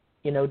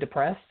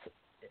 depressed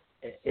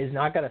is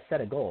not going to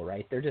set a goal,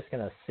 right? They're just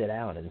going to sit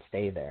down and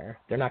stay there.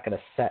 They're not going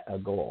to set a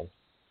goal.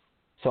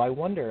 So I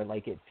wonder,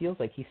 like, it feels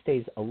like he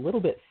stays a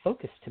little bit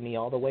focused to me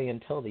all the way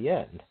until the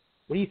end.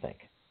 What do you think?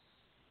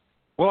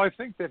 Well, I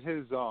think that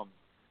his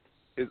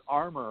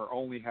armor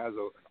only has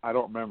I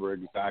don't remember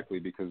exactly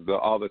because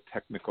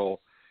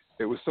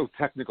it was so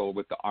technical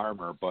with the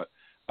armor, but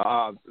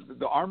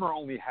the armor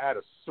only had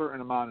a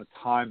certain amount of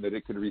time that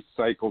it could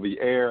recycle the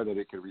air, that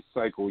it could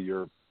recycle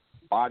your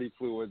body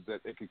fluids,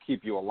 that it could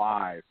keep you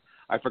alive.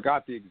 I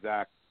forgot the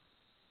exact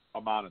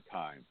amount of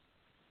time,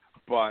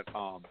 but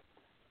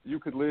you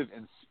could live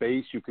in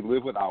space, you could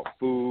live without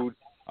food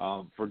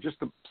for just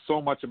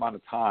so much amount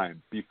of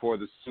time before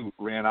the suit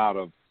ran out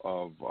of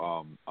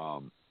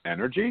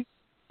energy,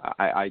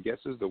 I guess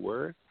is the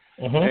word.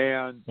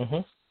 And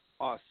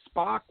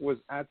Spock was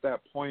at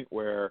that point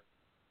where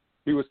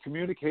he was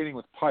communicating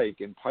with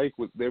Pike, and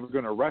they were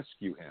going to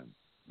rescue him.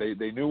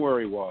 They knew where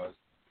he was.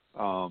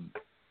 Some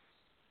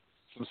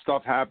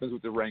stuff happens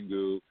with the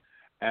Rengu,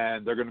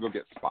 and they're going to go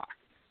get Spock.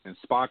 And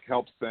Spock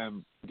helps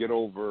them get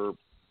over.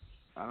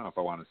 I don't know if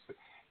I want to say.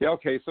 Yeah,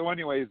 okay. So,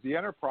 anyways, the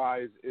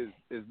Enterprise is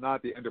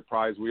not the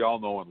Enterprise we all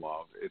know and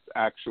love. It's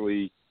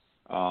actually,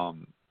 spoiler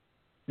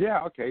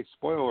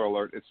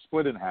alert. It's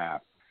split in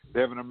half. They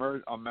have an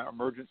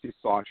emergency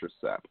saucer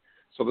set.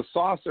 So the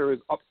saucer is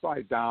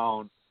upside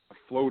down,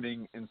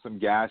 floating in some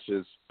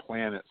gaseous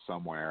planet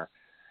somewhere,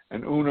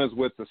 and Una's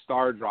with the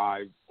star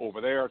drive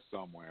over there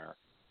somewhere.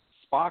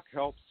 Spock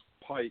helps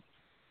Pike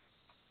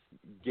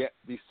get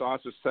the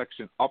saucer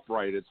section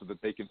uprighted so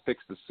that they can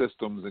fix the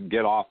systems and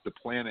get off the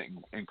planet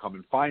and come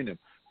and find him.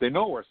 They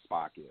know where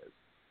Spock is.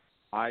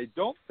 I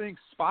don't think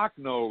Spock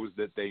knows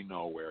that they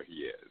know where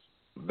he is.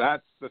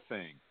 That's the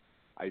thing.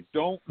 I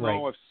don't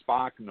know if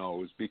Spock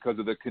knows because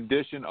of the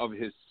condition of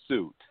his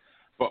suit,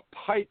 but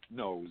Pike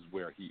knows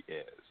where he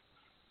is.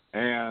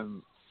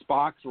 And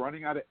Spock's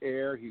running out of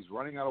air. He's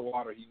running out of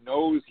water. He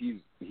knows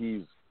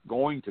he's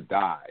going to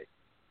die.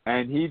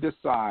 And he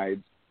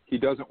decides he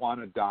doesn't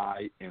want to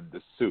die in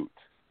the suit.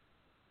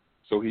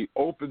 So he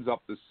opens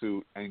up the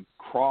suit and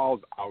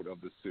crawls out of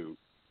the suit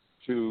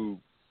to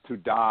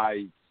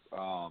die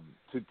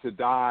to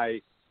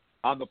die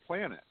on the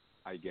planet,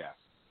 I guess.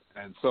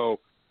 And so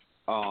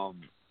so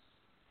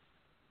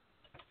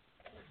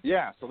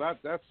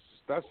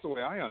that's the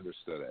way I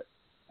understood it.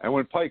 And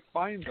when Pike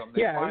finds him,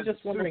 they find the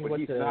suit, but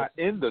he's not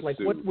in the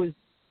suit.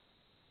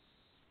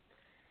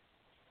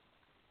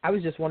 I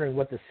was just wondering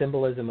what the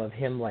symbolism of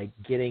him like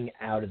getting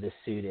out of the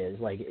suit is.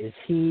 Like, is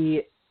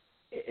he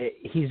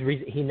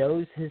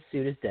knows his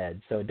suit is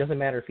dead, so it doesn't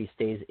matter if he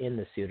stays in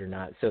the suit or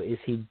not. So is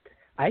he?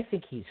 I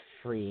think he's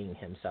freeing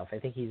himself. I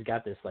think he's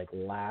got this like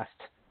last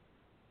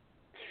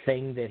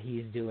thing that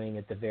he's doing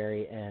at the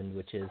very end,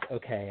 which is,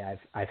 okay,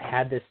 I've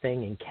had this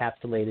thing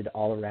encapsulated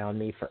all around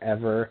me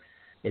forever.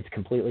 It's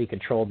completely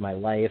controlled my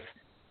life.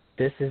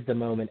 This is the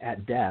moment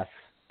at death.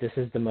 This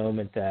is the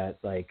moment that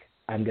like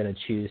I'm going to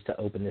choose to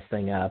open this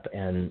thing up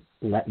and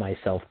let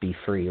myself be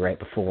free right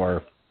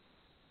before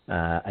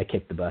I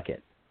kick the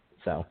bucket.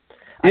 So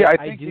I think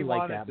I do he like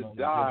wanted that to moment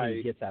die. when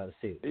he gets out of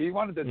the suit. He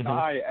wanted to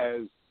die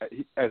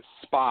as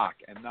Spock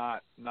and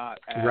not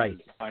as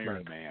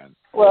Iron Man.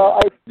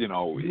 Well,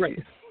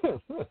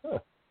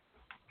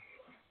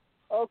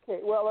 Okay,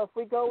 well, if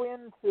we go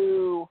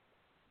into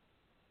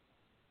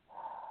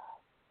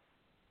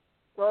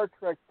Star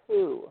Trek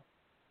II,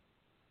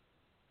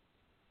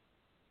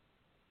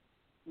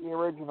 the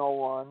original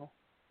one,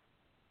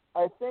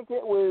 I think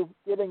it was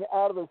getting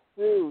out of the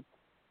suit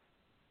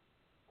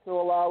to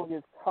allow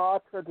his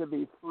Katra to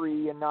be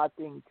free and not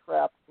being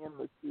trapped in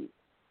the suit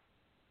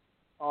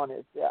on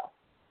his death.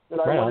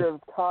 But I wonder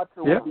if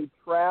Katra would be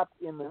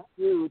trapped in the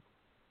suit,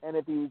 and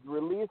if he's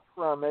released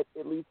from it,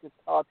 at least his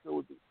Katra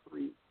would be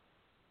free.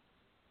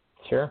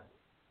 Sure.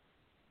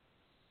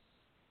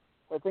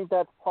 I think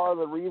that's part of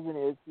the reason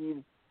is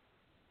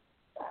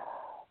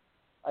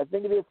I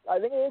think it is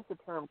the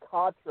term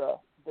Katra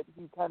that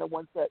he kind of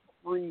wants that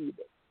freed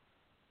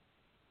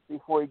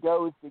before he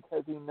goes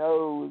because he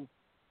knows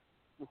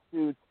the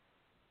suit.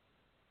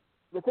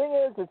 The thing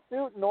is, the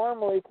suit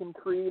normally can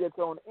create its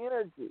own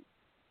energy,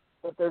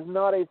 but there's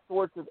not a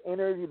source of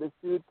energy the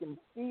suit can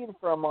feed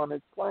from on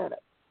his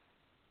planet.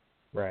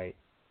 Right.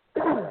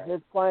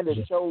 His planet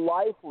is so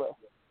lifeless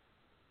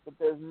that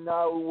there's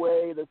no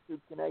way the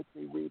suit can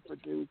actually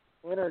reproduce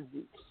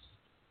energy.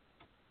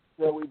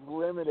 So he's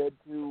limited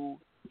to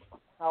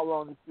how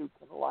long the suit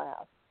can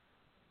last.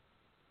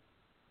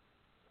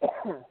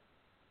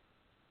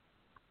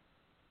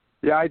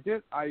 Yeah, I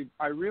did.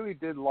 I really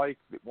did like.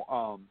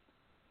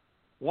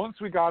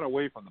 Once we got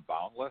away from the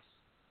Boundless,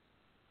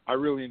 I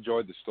really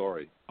enjoyed the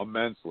story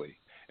immensely.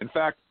 In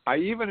fact, I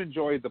even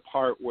enjoyed the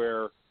part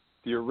where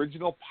the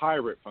original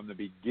pirate from the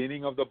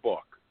beginning of the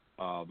book,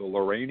 the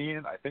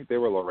Loranian, I think they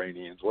were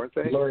Loranians, weren't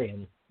they?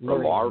 Lorians.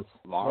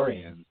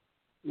 Lorians.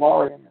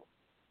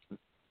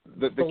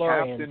 The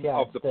captain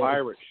of the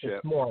pirate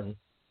ship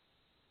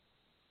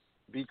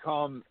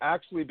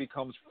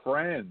becomes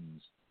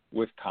friends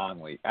with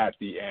Conley at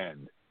the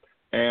end.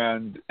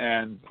 And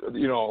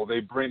you know,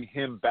 they bring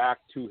him back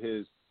to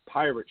his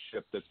pirate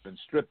ship that's been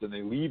stripped, and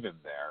they leave him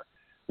there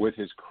with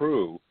his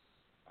crew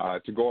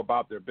to go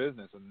about their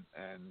business,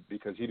 and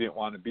because he didn't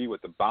want to be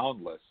with the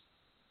Boundless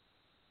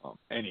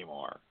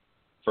anymore.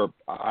 For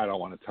I don't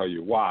want to tell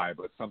you why,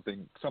 but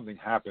something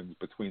happens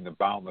between the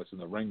Boundless and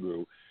the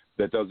Ringu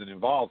that doesn't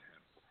involve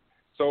him.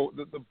 So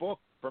the book,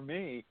 for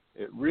me,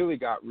 it really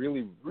got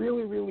really,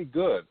 really, really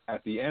good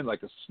at the end,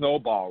 like a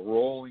snowball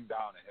rolling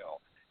down a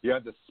hill. You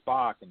had the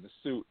Spock and the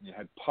suit, and you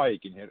had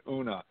Pike, and you had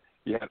Una.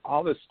 You had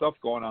all this stuff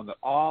going on that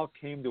all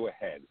came to a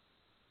head,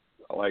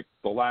 like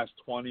the last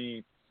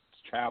 20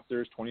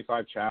 chapters,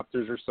 25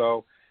 chapters or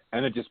so,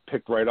 and it just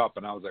picked right up,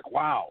 and I was like,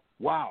 wow,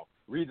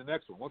 read the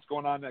next one. What's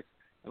going on next?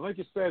 And like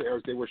you said,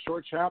 Eric, they were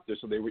short chapters,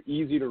 so they were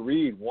easy to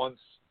read once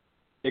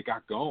it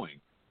got going,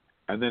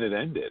 and then it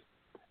ended.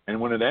 And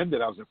when it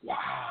ended, I was like,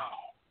 wow,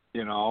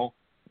 you know?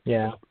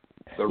 Yeah.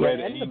 The Red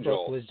and Angel, the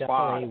book was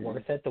definitely Spock.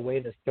 worth it. The way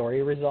the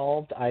story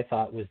resolved, I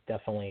thought was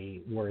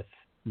definitely worth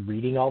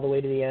reading all the way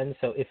to the end.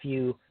 So if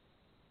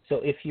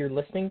you're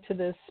listening to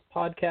this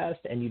podcast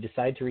and you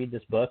decide to read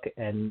this book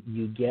and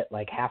you get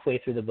like halfway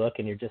through the book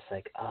and you're just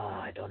like,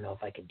 I don't know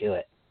if I can do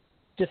it,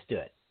 just do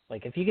it.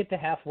 Like if you get to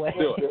halfway,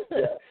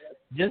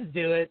 just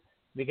do it,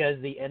 because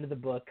the end of the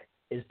book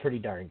is pretty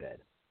darn good.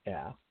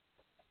 Yeah.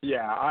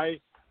 Yeah, I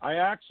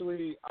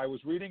was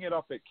reading it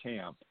up at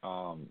camp.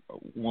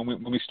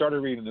 When we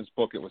started reading this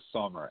book, it was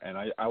summer, and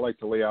I like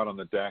to lay out on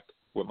the deck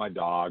with my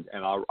dog,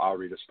 and I'll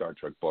read a Star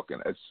Trek book,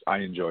 and I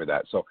enjoy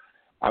that. So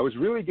I was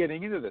really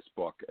getting into this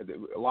book,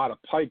 a lot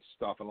of Pike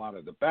stuff, a lot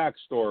of the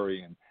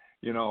backstory, and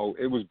you know,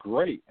 it was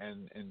great,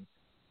 and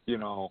you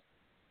know,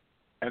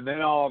 and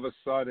then all of a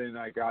sudden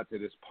I got to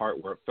this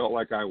part where it felt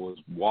like I was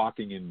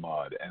walking in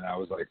mud, and I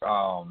was like,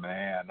 oh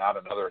man, not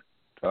another.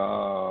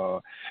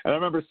 And I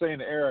remember saying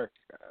to Eric,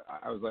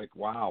 I was like,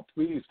 wow,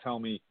 please tell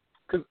me,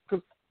 because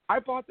I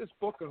bought this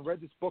book and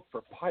read this book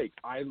for Pike.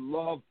 I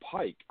love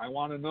Pike. I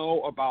want to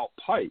know about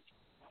Pike.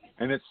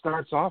 And it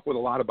starts off with a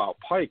lot about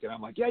Pike, and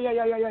I'm like, yeah.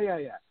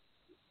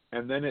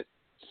 And then it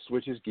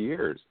switches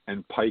gears,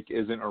 and Pike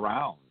isn't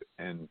around,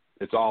 and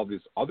it's all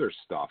this other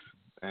stuff.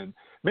 And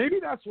maybe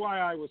that's why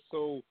I was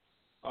so,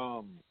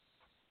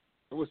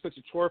 it was such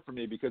a chore for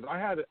me, because I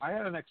had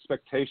an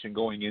expectation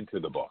going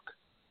into the book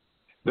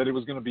that it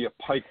was going to be a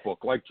Pike book,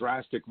 like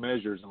Drastic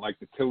Measures and like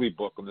the Tilly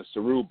book and the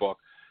Saru book.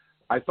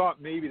 I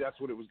thought maybe that's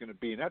what it was going to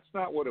be, and that's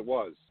not what it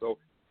was. So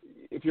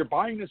if you're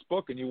buying this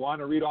book and you want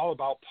to read all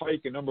about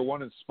Pike and number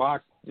one and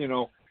Spock, you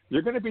know,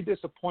 you're going to be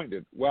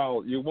disappointed.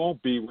 Well, you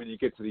won't be when you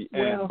get to the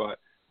end, but...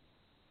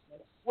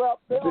 Well,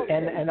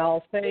 and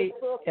I'll say,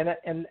 oh,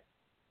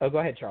 go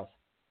ahead, Charles.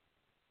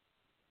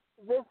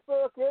 This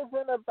book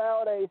isn't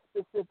about a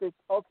specific,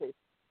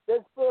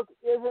 this book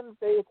isn't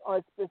based on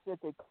a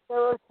specific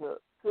character,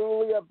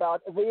 truly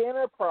about the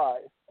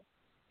Enterprise.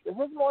 This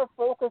is more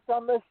focused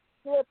on the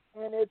ship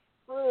and its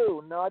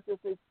crew, not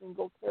just a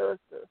single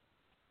character,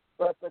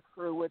 but the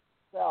crew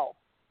itself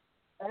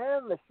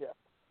and the ship.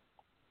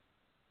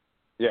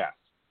 Yeah.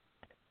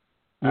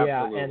 Absolutely.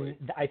 Yeah,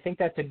 and I think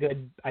that's a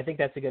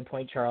good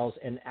point, Charles.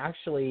 And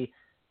actually,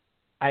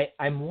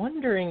 I'm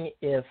wondering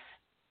if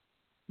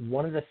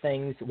one of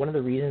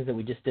the reasons that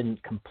we just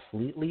didn't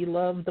completely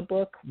love the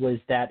book was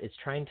that it's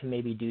trying to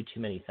maybe do too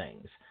many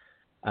things.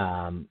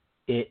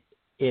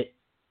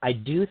 I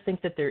do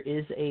think that there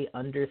is a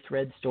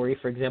underthread story,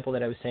 for example,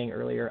 that I was saying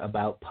earlier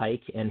about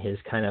Pike and his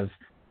kind of,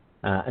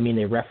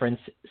 they reference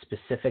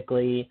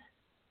specifically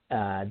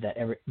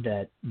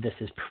that this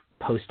is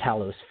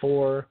post-Talos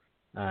 4,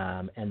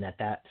 and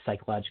that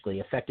psychologically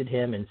affected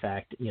him. In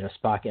fact, you know,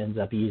 Spock ends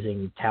up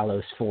using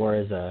Talos 4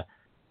 as a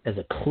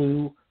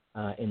clue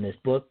in this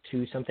book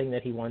to something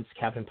that he wants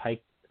Captain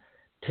Pike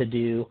to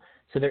do.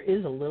 So there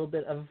is a little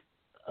bit of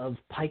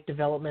Pike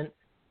development.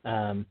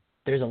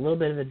 There's a little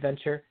bit of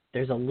adventure.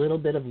 There's a little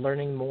bit of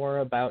learning more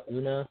about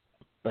Una,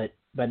 but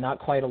not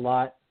quite a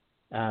lot.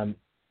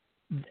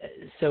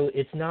 So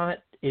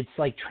it's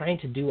like trying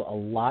to do a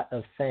lot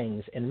of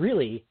things, and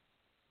really,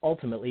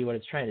 ultimately, what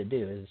it's trying to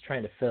do is it's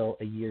trying to fill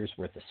a year's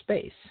worth of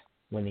space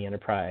when the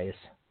Enterprise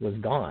was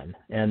gone.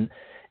 And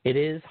it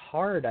is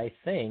hard, I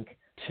think,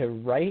 to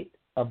write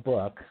a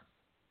book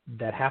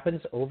that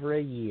happens over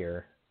a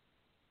year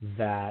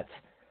that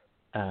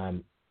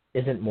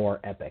isn't more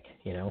epic,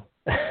 you know?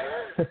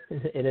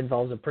 It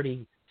involves a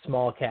pretty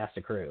small cast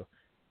of crew.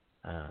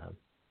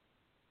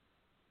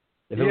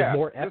 If it was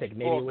more epic,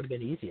 maybe it would have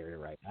been easier to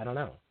write. I don't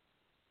know.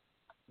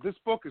 This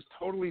book is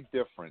totally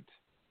different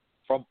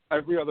from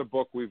every other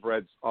book we've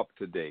read up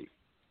to date.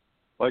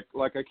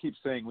 Like I keep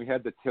saying, we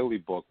had the Tilly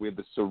book, we had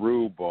the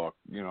Saru book,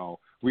 you know,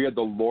 we had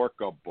the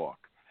Lorca book.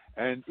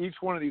 And each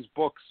one of these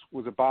books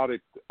was about a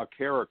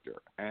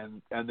character,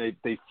 and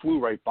they flew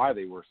right by.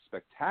 They were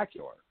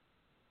spectacular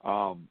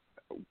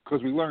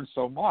because we learned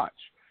so much.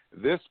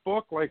 This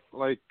book, like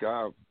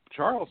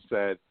Charles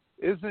said,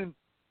 isn't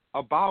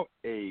about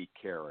a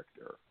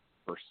character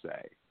per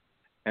se,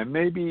 and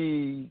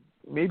maybe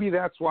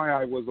that's why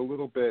I was a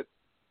little bit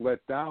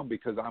let down,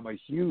 because I'm a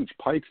huge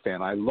Pike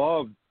fan. I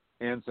loved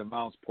Anson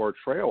Mount's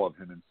portrayal of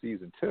him in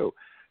season 2,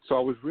 so I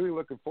was really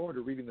looking forward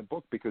to reading the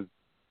book because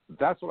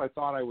that's what I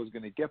thought I was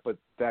going to get, but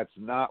that's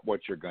not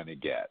what you're going to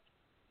get.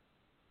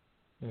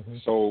 Mm-hmm.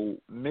 So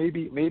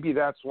maybe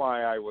that's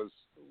why I was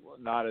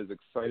not as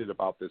excited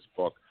about this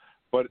book,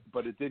 but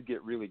it did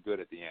get really good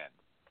at the end.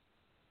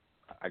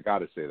 I got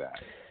to say that.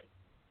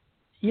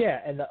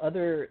 Yeah, and the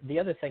other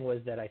thing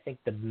was that I think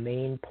the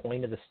main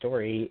point of the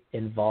story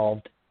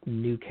involved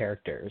new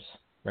characters,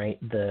 right?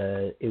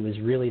 It was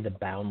really the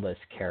Boundless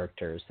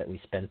characters that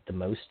we spent the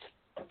most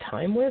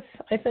time with,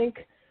 I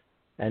think.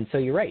 And so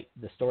you're right.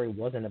 The story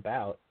wasn't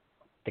about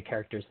the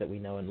characters that we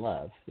know and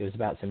love. It was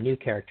about some new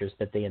characters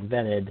that they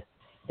invented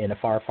in a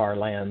far, far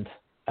land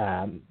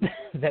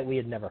that we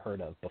had never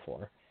heard of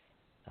before.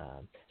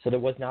 So there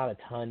was not a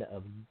ton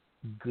of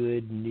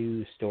good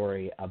new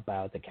story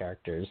about the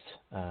characters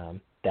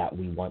that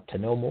we want to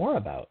know more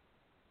about.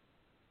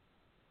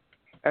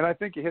 And I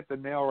think you hit the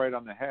nail right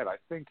on the head. I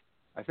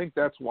think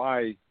that's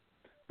why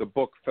the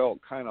book felt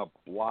kind of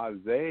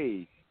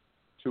blasé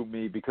to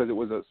me, because it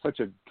was such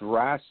a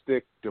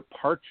drastic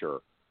departure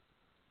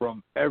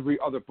from every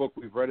other book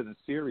we've read in the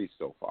series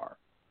so far.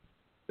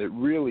 It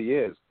really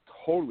is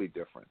totally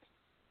different.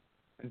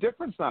 And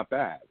different's not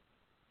bad.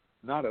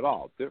 Not at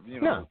all.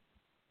 No.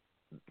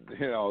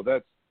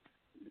 That's,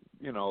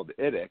 the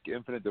IDIC,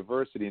 infinite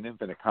diversity and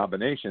infinite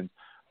combinations.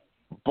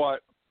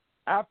 But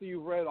after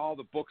you've read all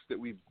the books that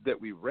we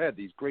read,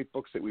 these great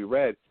books that we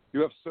read,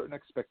 you have certain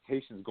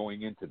expectations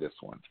going into this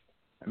one.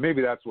 And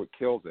maybe that's what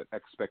kills it,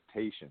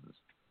 expectations.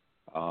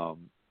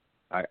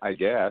 I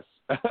guess.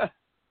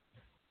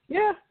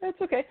 Yeah,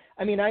 that's okay.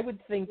 I mean, I would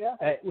think,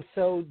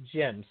 so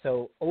Jim,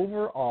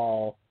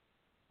 overall,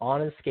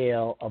 on a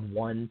scale of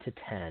 1 to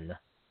 10,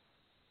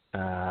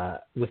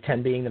 with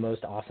 10 being the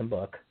most awesome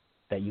book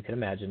that you can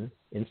imagine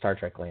in Star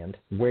Trek land,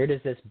 where does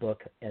this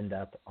book end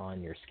up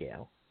on your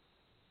scale?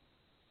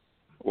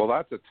 Well,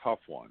 that's a tough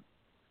one.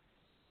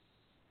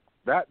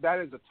 That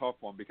is a tough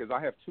one, because I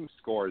have 2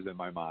 scores in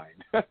my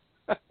mind.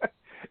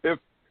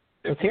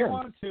 If you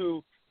want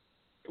to,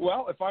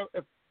 well,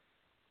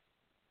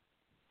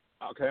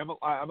 okay,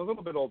 I'm a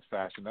little bit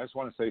old-fashioned. I just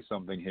want to say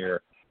something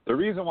here. The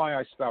reason why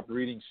I stopped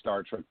reading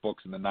Star Trek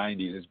books in the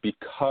 90s is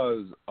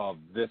because of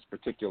this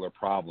particular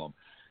problem.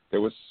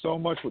 There was so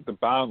much with the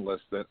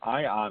Boundless that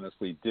I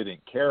honestly didn't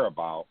care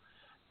about,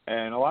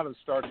 and a lot of the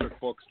Star Trek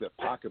books that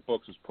Pocket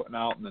Books was putting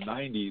out in the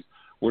 90s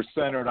were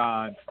centered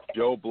on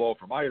Joe Blow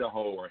from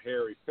Idaho or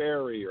Harry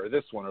Ferry or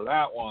this one or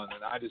that one,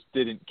 and I just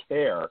didn't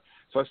care,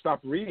 so I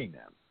stopped reading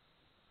them.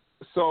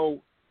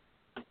 So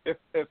if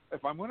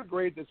I'm going to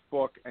grade this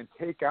book and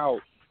take out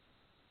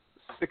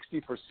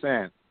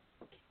 60%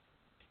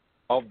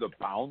 of the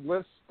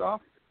Boundless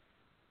stuff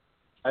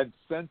and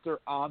center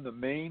on the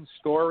main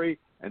story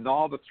and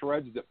all the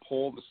threads that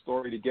pull the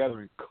story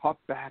together and cut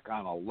back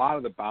on a lot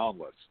of the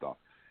Boundless stuff,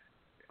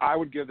 I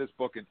would give this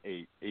book an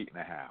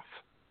 8.5,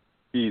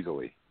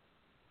 easily.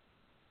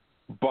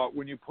 But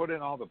when you put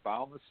in all the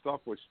Boundless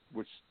stuff, which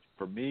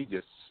for me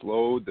just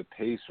slowed the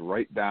pace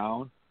right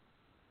down,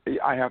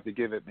 I have to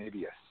give it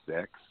maybe a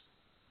 6.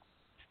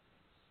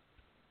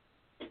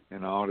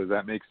 Does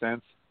that make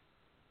sense?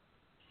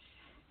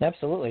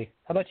 Absolutely.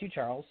 How about you,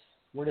 Charles?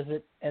 Where does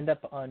it end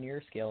up on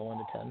your scale, 1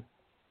 to 10?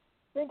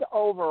 I think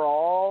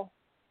overall,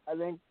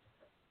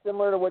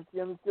 similar to what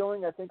Jim's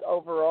doing, I think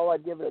overall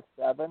I'd give it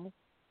a 7.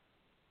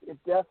 It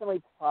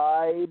definitely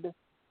tied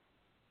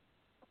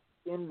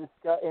into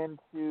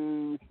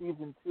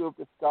season 2 of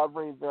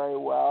Discovery very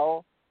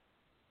well,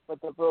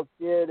 but the book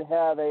did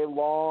have a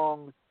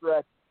long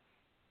stretch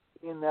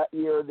in that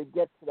year to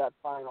get to that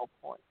final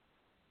point.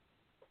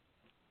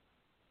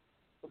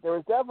 But there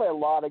was definitely a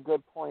lot of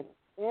good points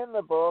in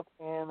the book,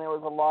 and there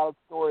was a lot of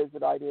stories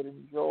that I did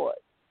enjoy.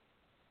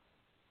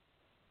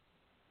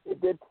 It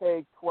did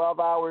take 12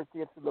 hours to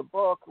get to the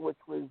book, which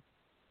was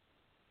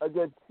a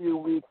good 2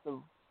 weeks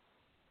of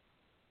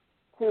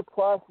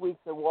 2+ weeks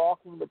of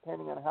walking,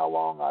 depending on how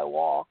long I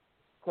walk.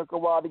 Took a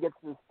while to get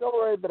to the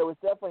story, but it was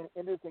definitely an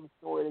interesting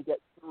story to get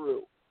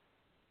through.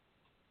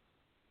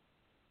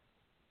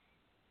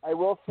 I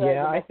will say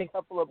the next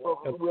couple of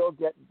books will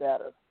get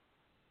better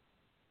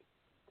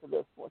to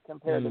this one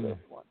compared to this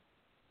one.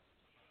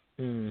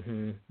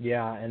 Mm-hmm.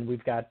 Yeah, and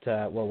we've got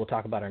we'll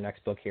talk about our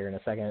next book here in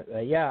a second.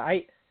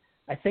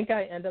 I think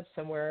I end up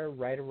somewhere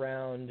right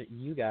around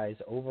you guys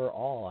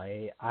overall.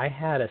 I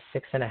had a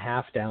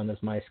 6.5 down as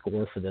my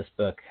score for this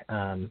book,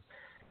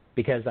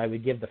 because I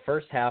would give the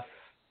first half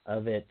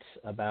of it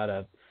about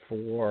a 4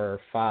 or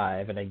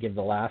 5, and I give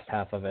the last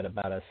half of it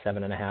about a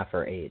 7.5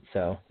 or 8.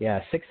 So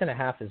yeah,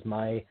 6.5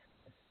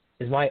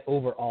 is my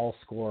overall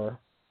score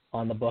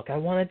on the book. I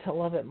wanted to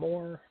love it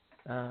more,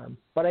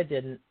 but I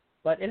didn't.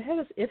 But it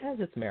has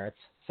its merits.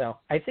 So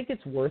I think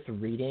it's worth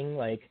reading.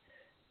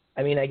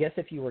 I guess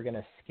if you were going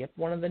to skip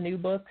one of the new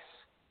books,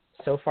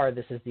 so far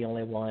this is the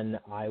only one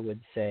I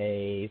would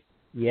say,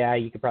 yeah,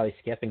 you could probably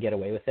skip and get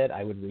away with it.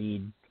 I would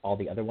read all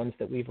the other ones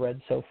that we've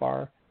read so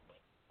far.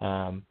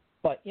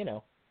 But,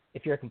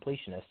 if you're a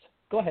completionist,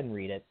 go ahead and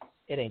read it.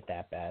 It ain't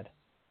that bad.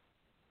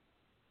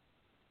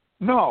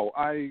 No,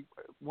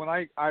 what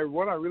I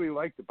really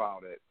liked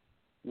about it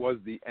was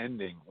the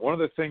ending. One of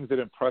the things that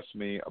impressed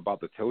me about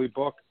the Tilly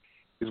book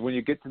is when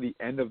you get to the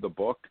end of the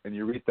book and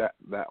you read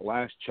that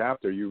last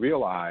chapter, you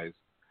realize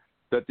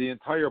that the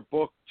entire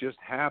book just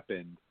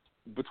happened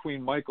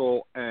between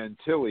Michael and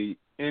Tilly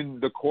in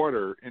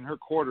her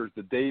quarters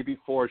the day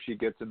before she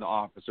gets in the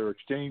officer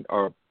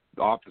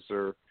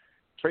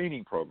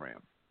training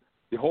program.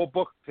 The whole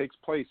book takes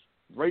place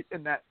right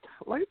in that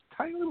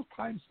tiny little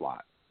time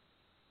slot.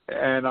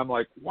 And I'm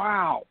like,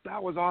 wow,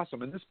 that was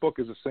awesome. And this book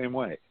is the same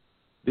way.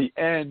 The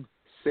end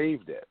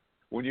saved it.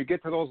 When you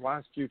get to those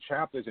last few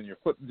chapters and you're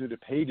flipping through the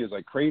pages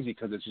like crazy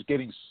because it's just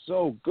getting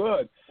so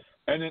good,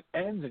 and it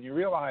ends and you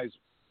realize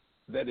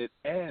that it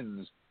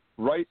ends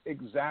right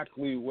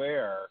exactly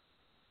where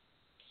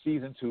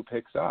season 2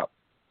 picks up.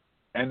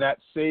 And that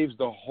saves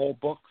the whole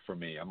book for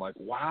me. I'm like,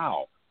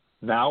 wow,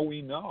 now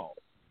we know.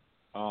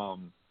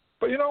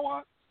 But you know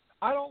what?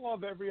 I don't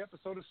love every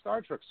episode of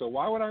Star Trek, so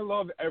why would I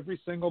love every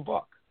single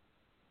book?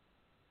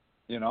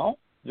 You're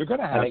going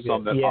to have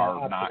some that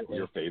are not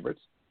your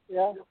favorites.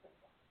 Yeah.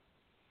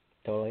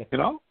 Totally.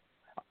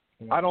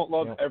 I don't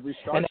love every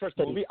Star Trek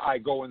movie. I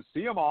go and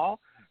see them all,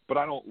 but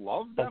I don't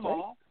love them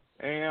all.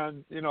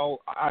 And,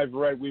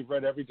 we've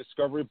read every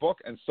Discovery book,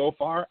 and so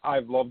far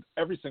I've loved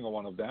every single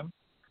one of them.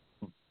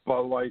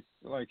 But like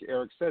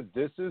Erik said,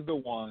 this is the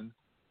one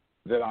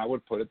that I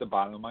would put at the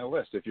bottom of my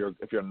list. If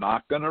you're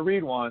not going to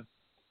read one,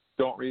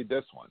 don't read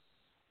this one.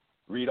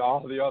 Read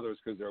all the others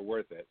because they're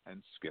worth it,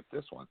 and skip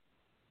this one.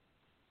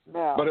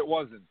 Now, but it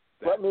wasn't.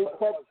 Let me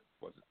catch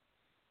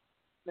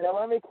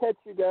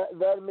you guys.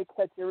 Let me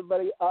catch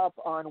everybody up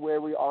on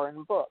where we are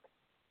in books.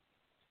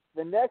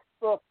 The next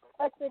book,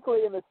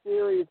 technically in the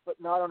series, but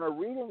not on a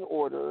reading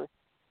order,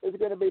 is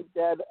going to be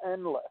Dead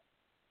Endless.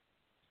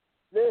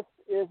 This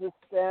is a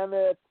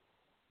Stamets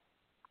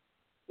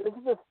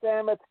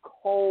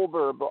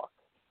Culber book,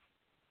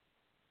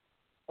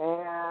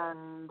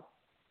 and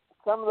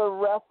some of the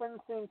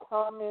referencing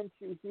comments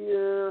you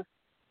hear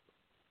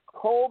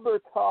Culber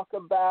talk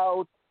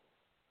about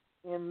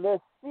in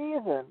this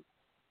season,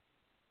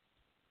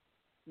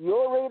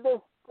 you'll read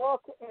this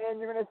book and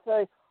you're going to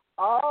say,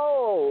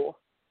 oh,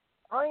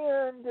 I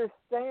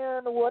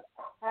understand what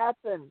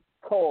happened,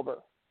 Culber.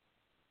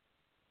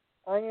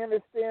 I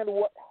understand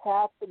what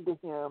happened to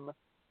him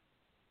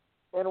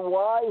and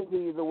why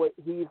he's the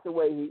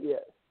way he is.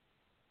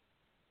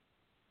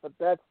 But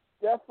that's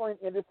definitely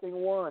an interesting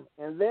one.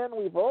 And then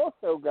we've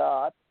also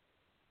got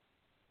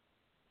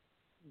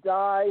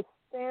Die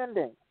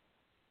Standing.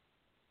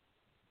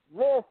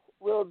 This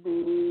will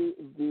be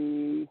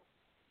the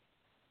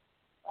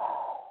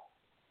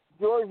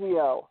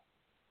Giorgio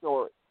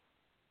story.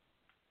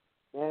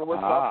 And we're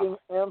talking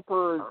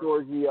Emperor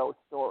Giorgio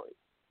story.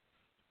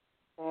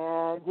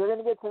 And you're going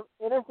to get some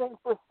interesting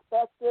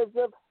perspectives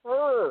of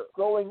her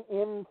going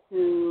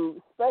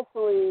into,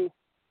 especially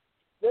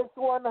this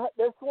one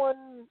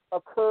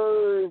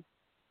occurs,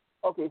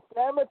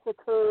 Stamets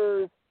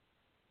occurs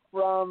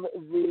from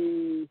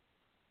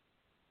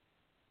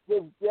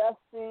his death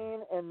scene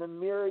and the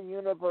mirror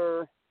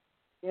universe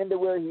into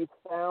where he's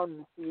found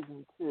in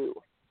season 2.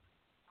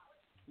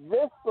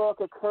 This book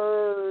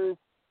occurs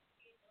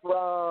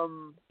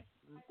from,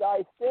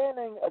 Die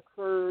Standing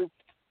occurs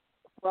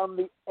from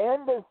the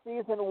end of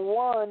season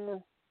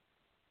 1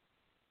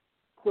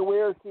 to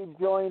where she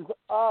joins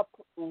up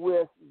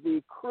with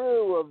the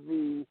crew of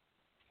the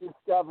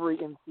Discovery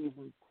in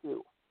season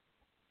 2.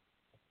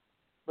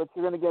 But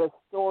you're going to get a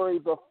story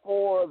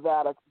before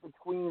that,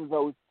 between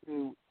those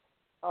two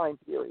time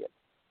periods.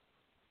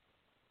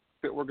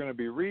 That we're going to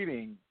be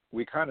reading,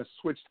 we kind of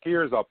switched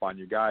gears up on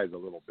you guys a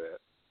little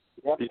bit.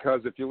 Yep.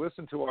 Because if you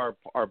listen to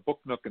our book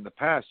Nook in the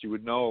past, you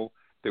would know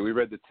that we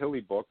read the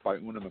Tilly book by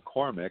Una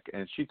McCormick,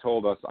 and she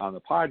told us on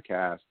the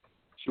podcast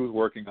she was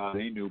working on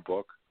a new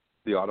book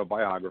the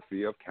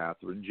autobiography of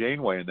Captain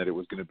Janeway and that it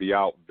was going to be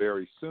out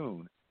very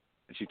soon.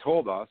 And she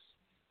told us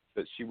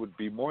that she would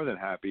be more than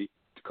happy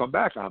to come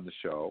back on the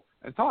show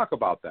and talk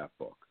about that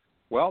book.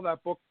 Well,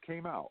 that book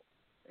came out,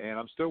 and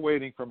I'm still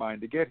waiting for mine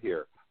to get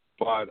here.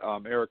 But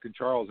Erik and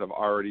Charles have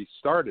already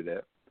started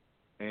it,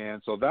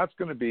 and so that's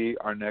going to be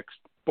our next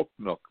Book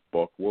Nook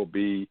book, will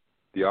be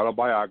the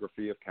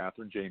autobiography of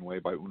Captain Janeway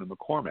by Una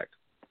McCormick.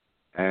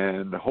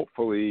 And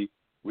hopefully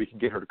we can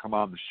get her to come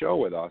on the show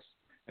with us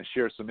and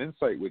share some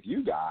insight with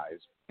you guys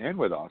and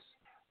with us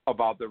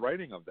about the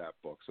writing of that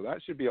book. So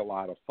that should be a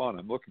lot of fun.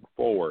 I'm looking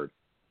forward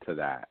to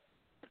that.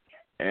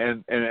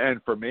 And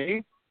for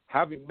me,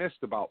 having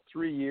missed about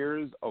 3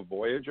 years of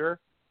Voyager,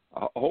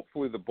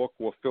 hopefully the book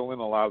will fill in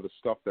a lot of the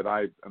stuff that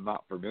I am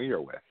not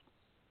familiar with.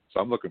 So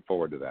I'm looking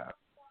forward to that.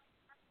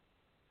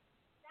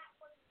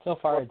 So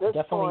far, it's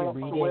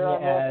definitely reading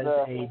as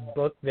a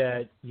book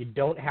that you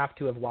don't have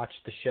to have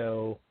watched the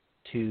show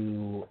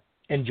to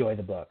enjoy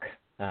the book.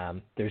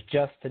 There's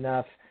just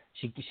enough.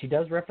 She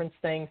does reference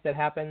things that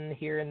happen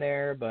here and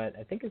there, but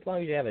I think as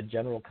long as you have a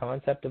general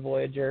concept of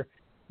Voyager,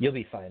 you'll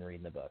be fine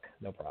reading the book.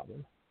 No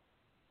problem.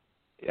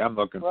 Yeah, I'm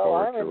looking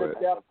forward to it.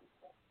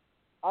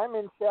 I'm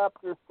in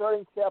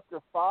starting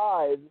chapter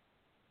 5,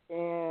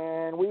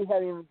 and we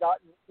haven't even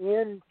gotten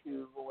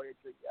into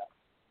Voyager yet.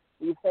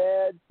 We've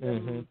had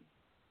some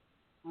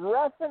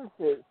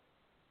references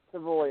to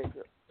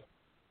Voyager,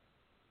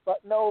 but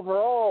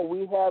overall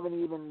we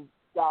haven't even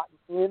gotten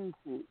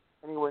into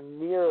anywhere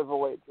near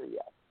Voyager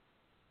yet.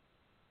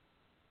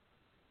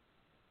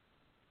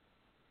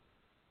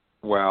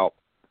 Well,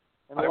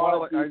 and a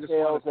lot of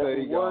details that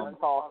we weren't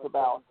talked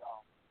about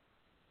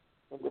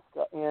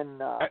in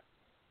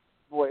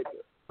Voyager.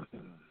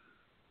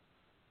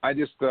 I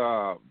just,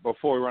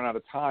 before we run out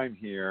of time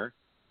here,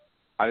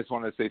 I just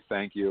want to say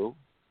thank you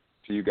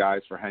to you guys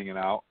for hanging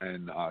out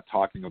and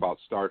talking about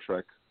Star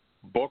Trek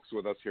books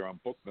with us here on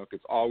Book Nook.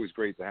 It's always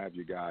great to have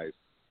you guys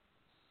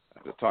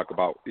to talk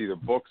about either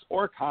books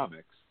or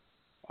comics.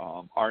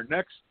 Our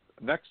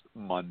next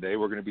Monday,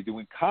 we're going to be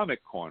doing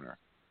Comic Corner,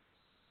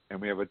 and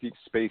we have a Deep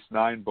Space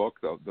Nine book,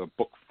 the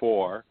book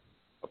 4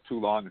 of Too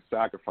Long a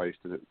Sacrifice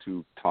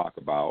to talk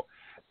about,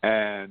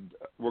 and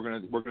we're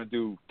gonna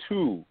do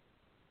 2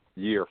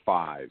 year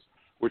 5s,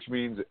 which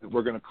means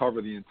we're going to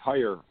cover the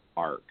entire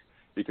arc,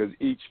 because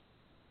each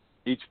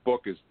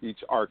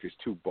arc is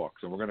 2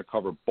 books, and we're going to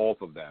cover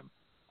both of them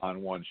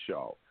on one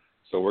show.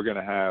 So we're going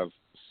to have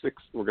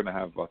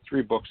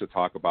 3 books to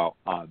talk about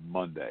on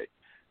Monday.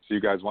 So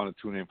you guys want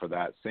to tune in for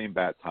that. Same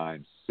bat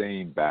time,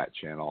 same bat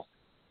channel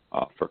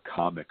for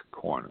Comic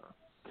Corner.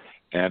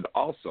 And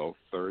also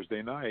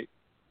Thursday night,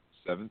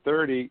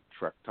 7:30,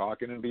 Trek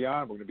Talking and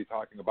Beyond. We're going to be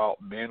talking about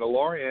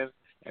Mandalorian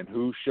and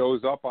who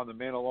shows up on the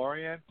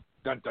Mandalorian.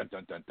 Dun dun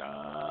dun dun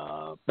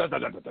dun dun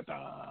dun dun dun dun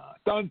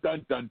dun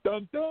dun dun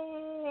dun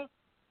dun.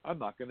 I'm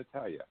not going to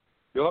tell you.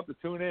 You'll have to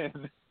tune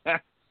in.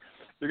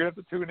 You're going to have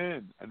to tune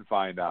in and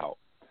find out.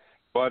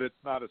 But it's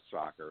not a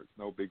shocker. It's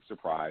no big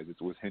surprise.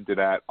 It was hinted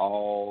at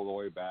all the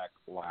way back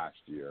last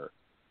year.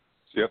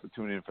 So you have to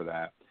tune in for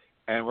that.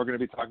 And we're going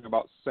to be talking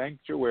about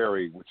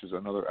Sanctuary, which is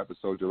another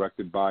episode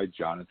directed by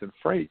Jonathan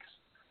Frakes.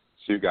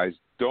 So you guys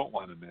don't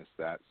want to miss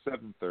that.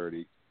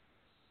 7:30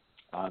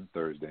 on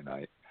Thursday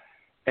night.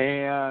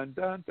 And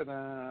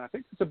I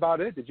think that's about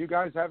it. Did you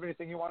guys have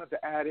anything you wanted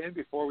to add in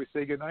before we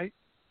say goodnight?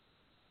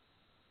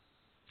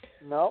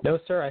 No,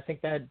 sir. I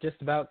think that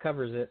just about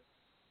covers it.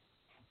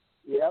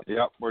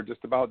 Yep. We're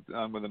just about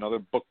done with another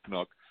Book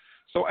Nook.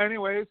 So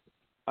anyways,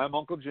 I'm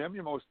Uncle Jim,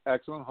 your most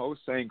excellent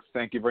host, saying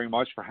thank you very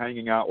much for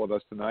hanging out with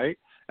us tonight.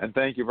 And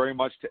thank you very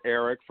much to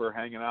Erik for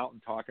hanging out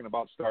and talking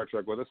about Star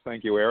Trek with us.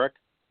 Thank you, Erik.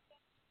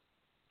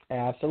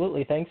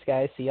 Absolutely. Thanks,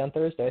 guys. See you on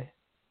Thursday.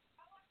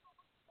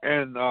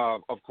 And,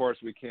 of course,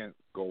 we can't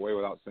go away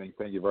without saying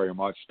thank you very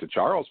much to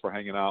Charles for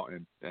hanging out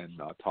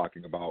and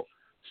talking about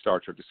Star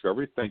Trek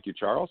Discovery. Thank you,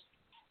 Charles.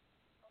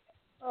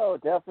 Oh,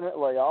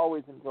 definitely. I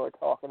always enjoy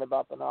talking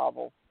about the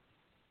novel.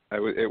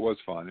 It was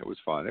fun. It was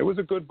fun. It was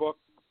a good book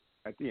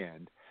at the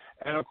end.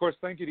 And, of course,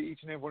 thank you to each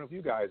and every one of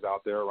you guys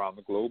out there around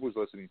the globe who's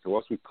listening to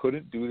us. We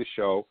couldn't do the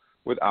show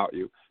without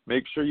you.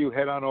 Make sure you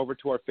head on over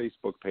to our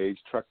Facebook page,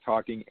 Trek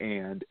Talking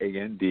and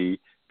A&D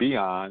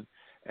Beyond,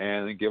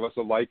 and give us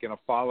a like and a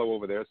follow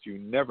over there so you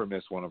never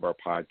miss one of our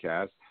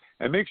podcasts.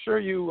 And make sure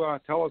you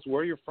tell us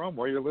where you're from,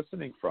 where you're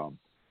listening from.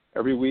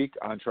 Every week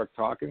on Trek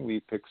Talking, we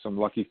pick some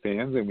lucky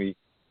fans and we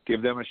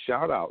give them a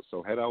shout-out.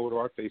 So head over to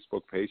our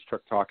Facebook page,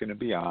 Trek Talking and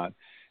Beyond,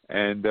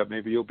 and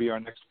maybe you'll be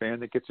our next fan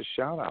that gets a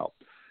shout-out.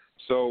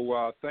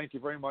 So thank you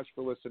very much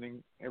for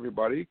listening,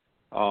 everybody.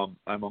 I'm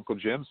Uncle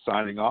Jim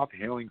signing off.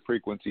 Hailing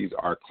frequencies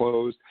are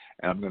closed,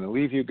 and I'm going to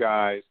leave you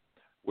guys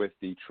with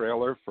the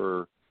trailer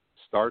for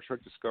Star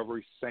Trek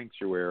Discovery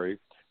Sanctuary,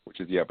 which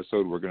is the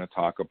episode we're going to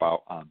talk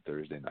about on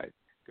Thursday night.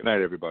 Good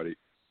night, everybody.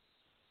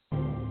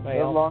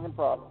 Live long and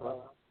prosper.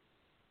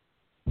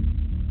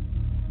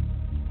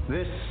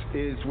 This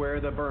is where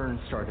the burn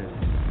started.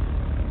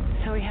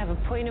 So we have a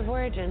point of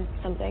origin.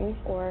 Something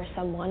or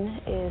someone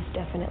is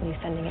definitely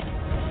sending it.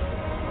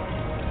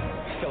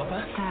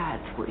 Philippa?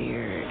 That's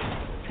weird,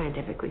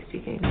 scientifically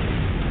speaking.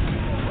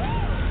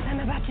 I'm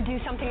about to do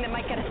something that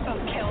might get us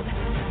both killed.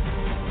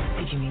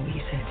 Did you mean what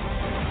you said?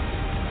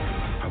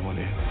 I want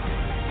in.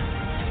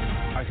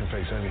 I can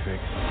face anything.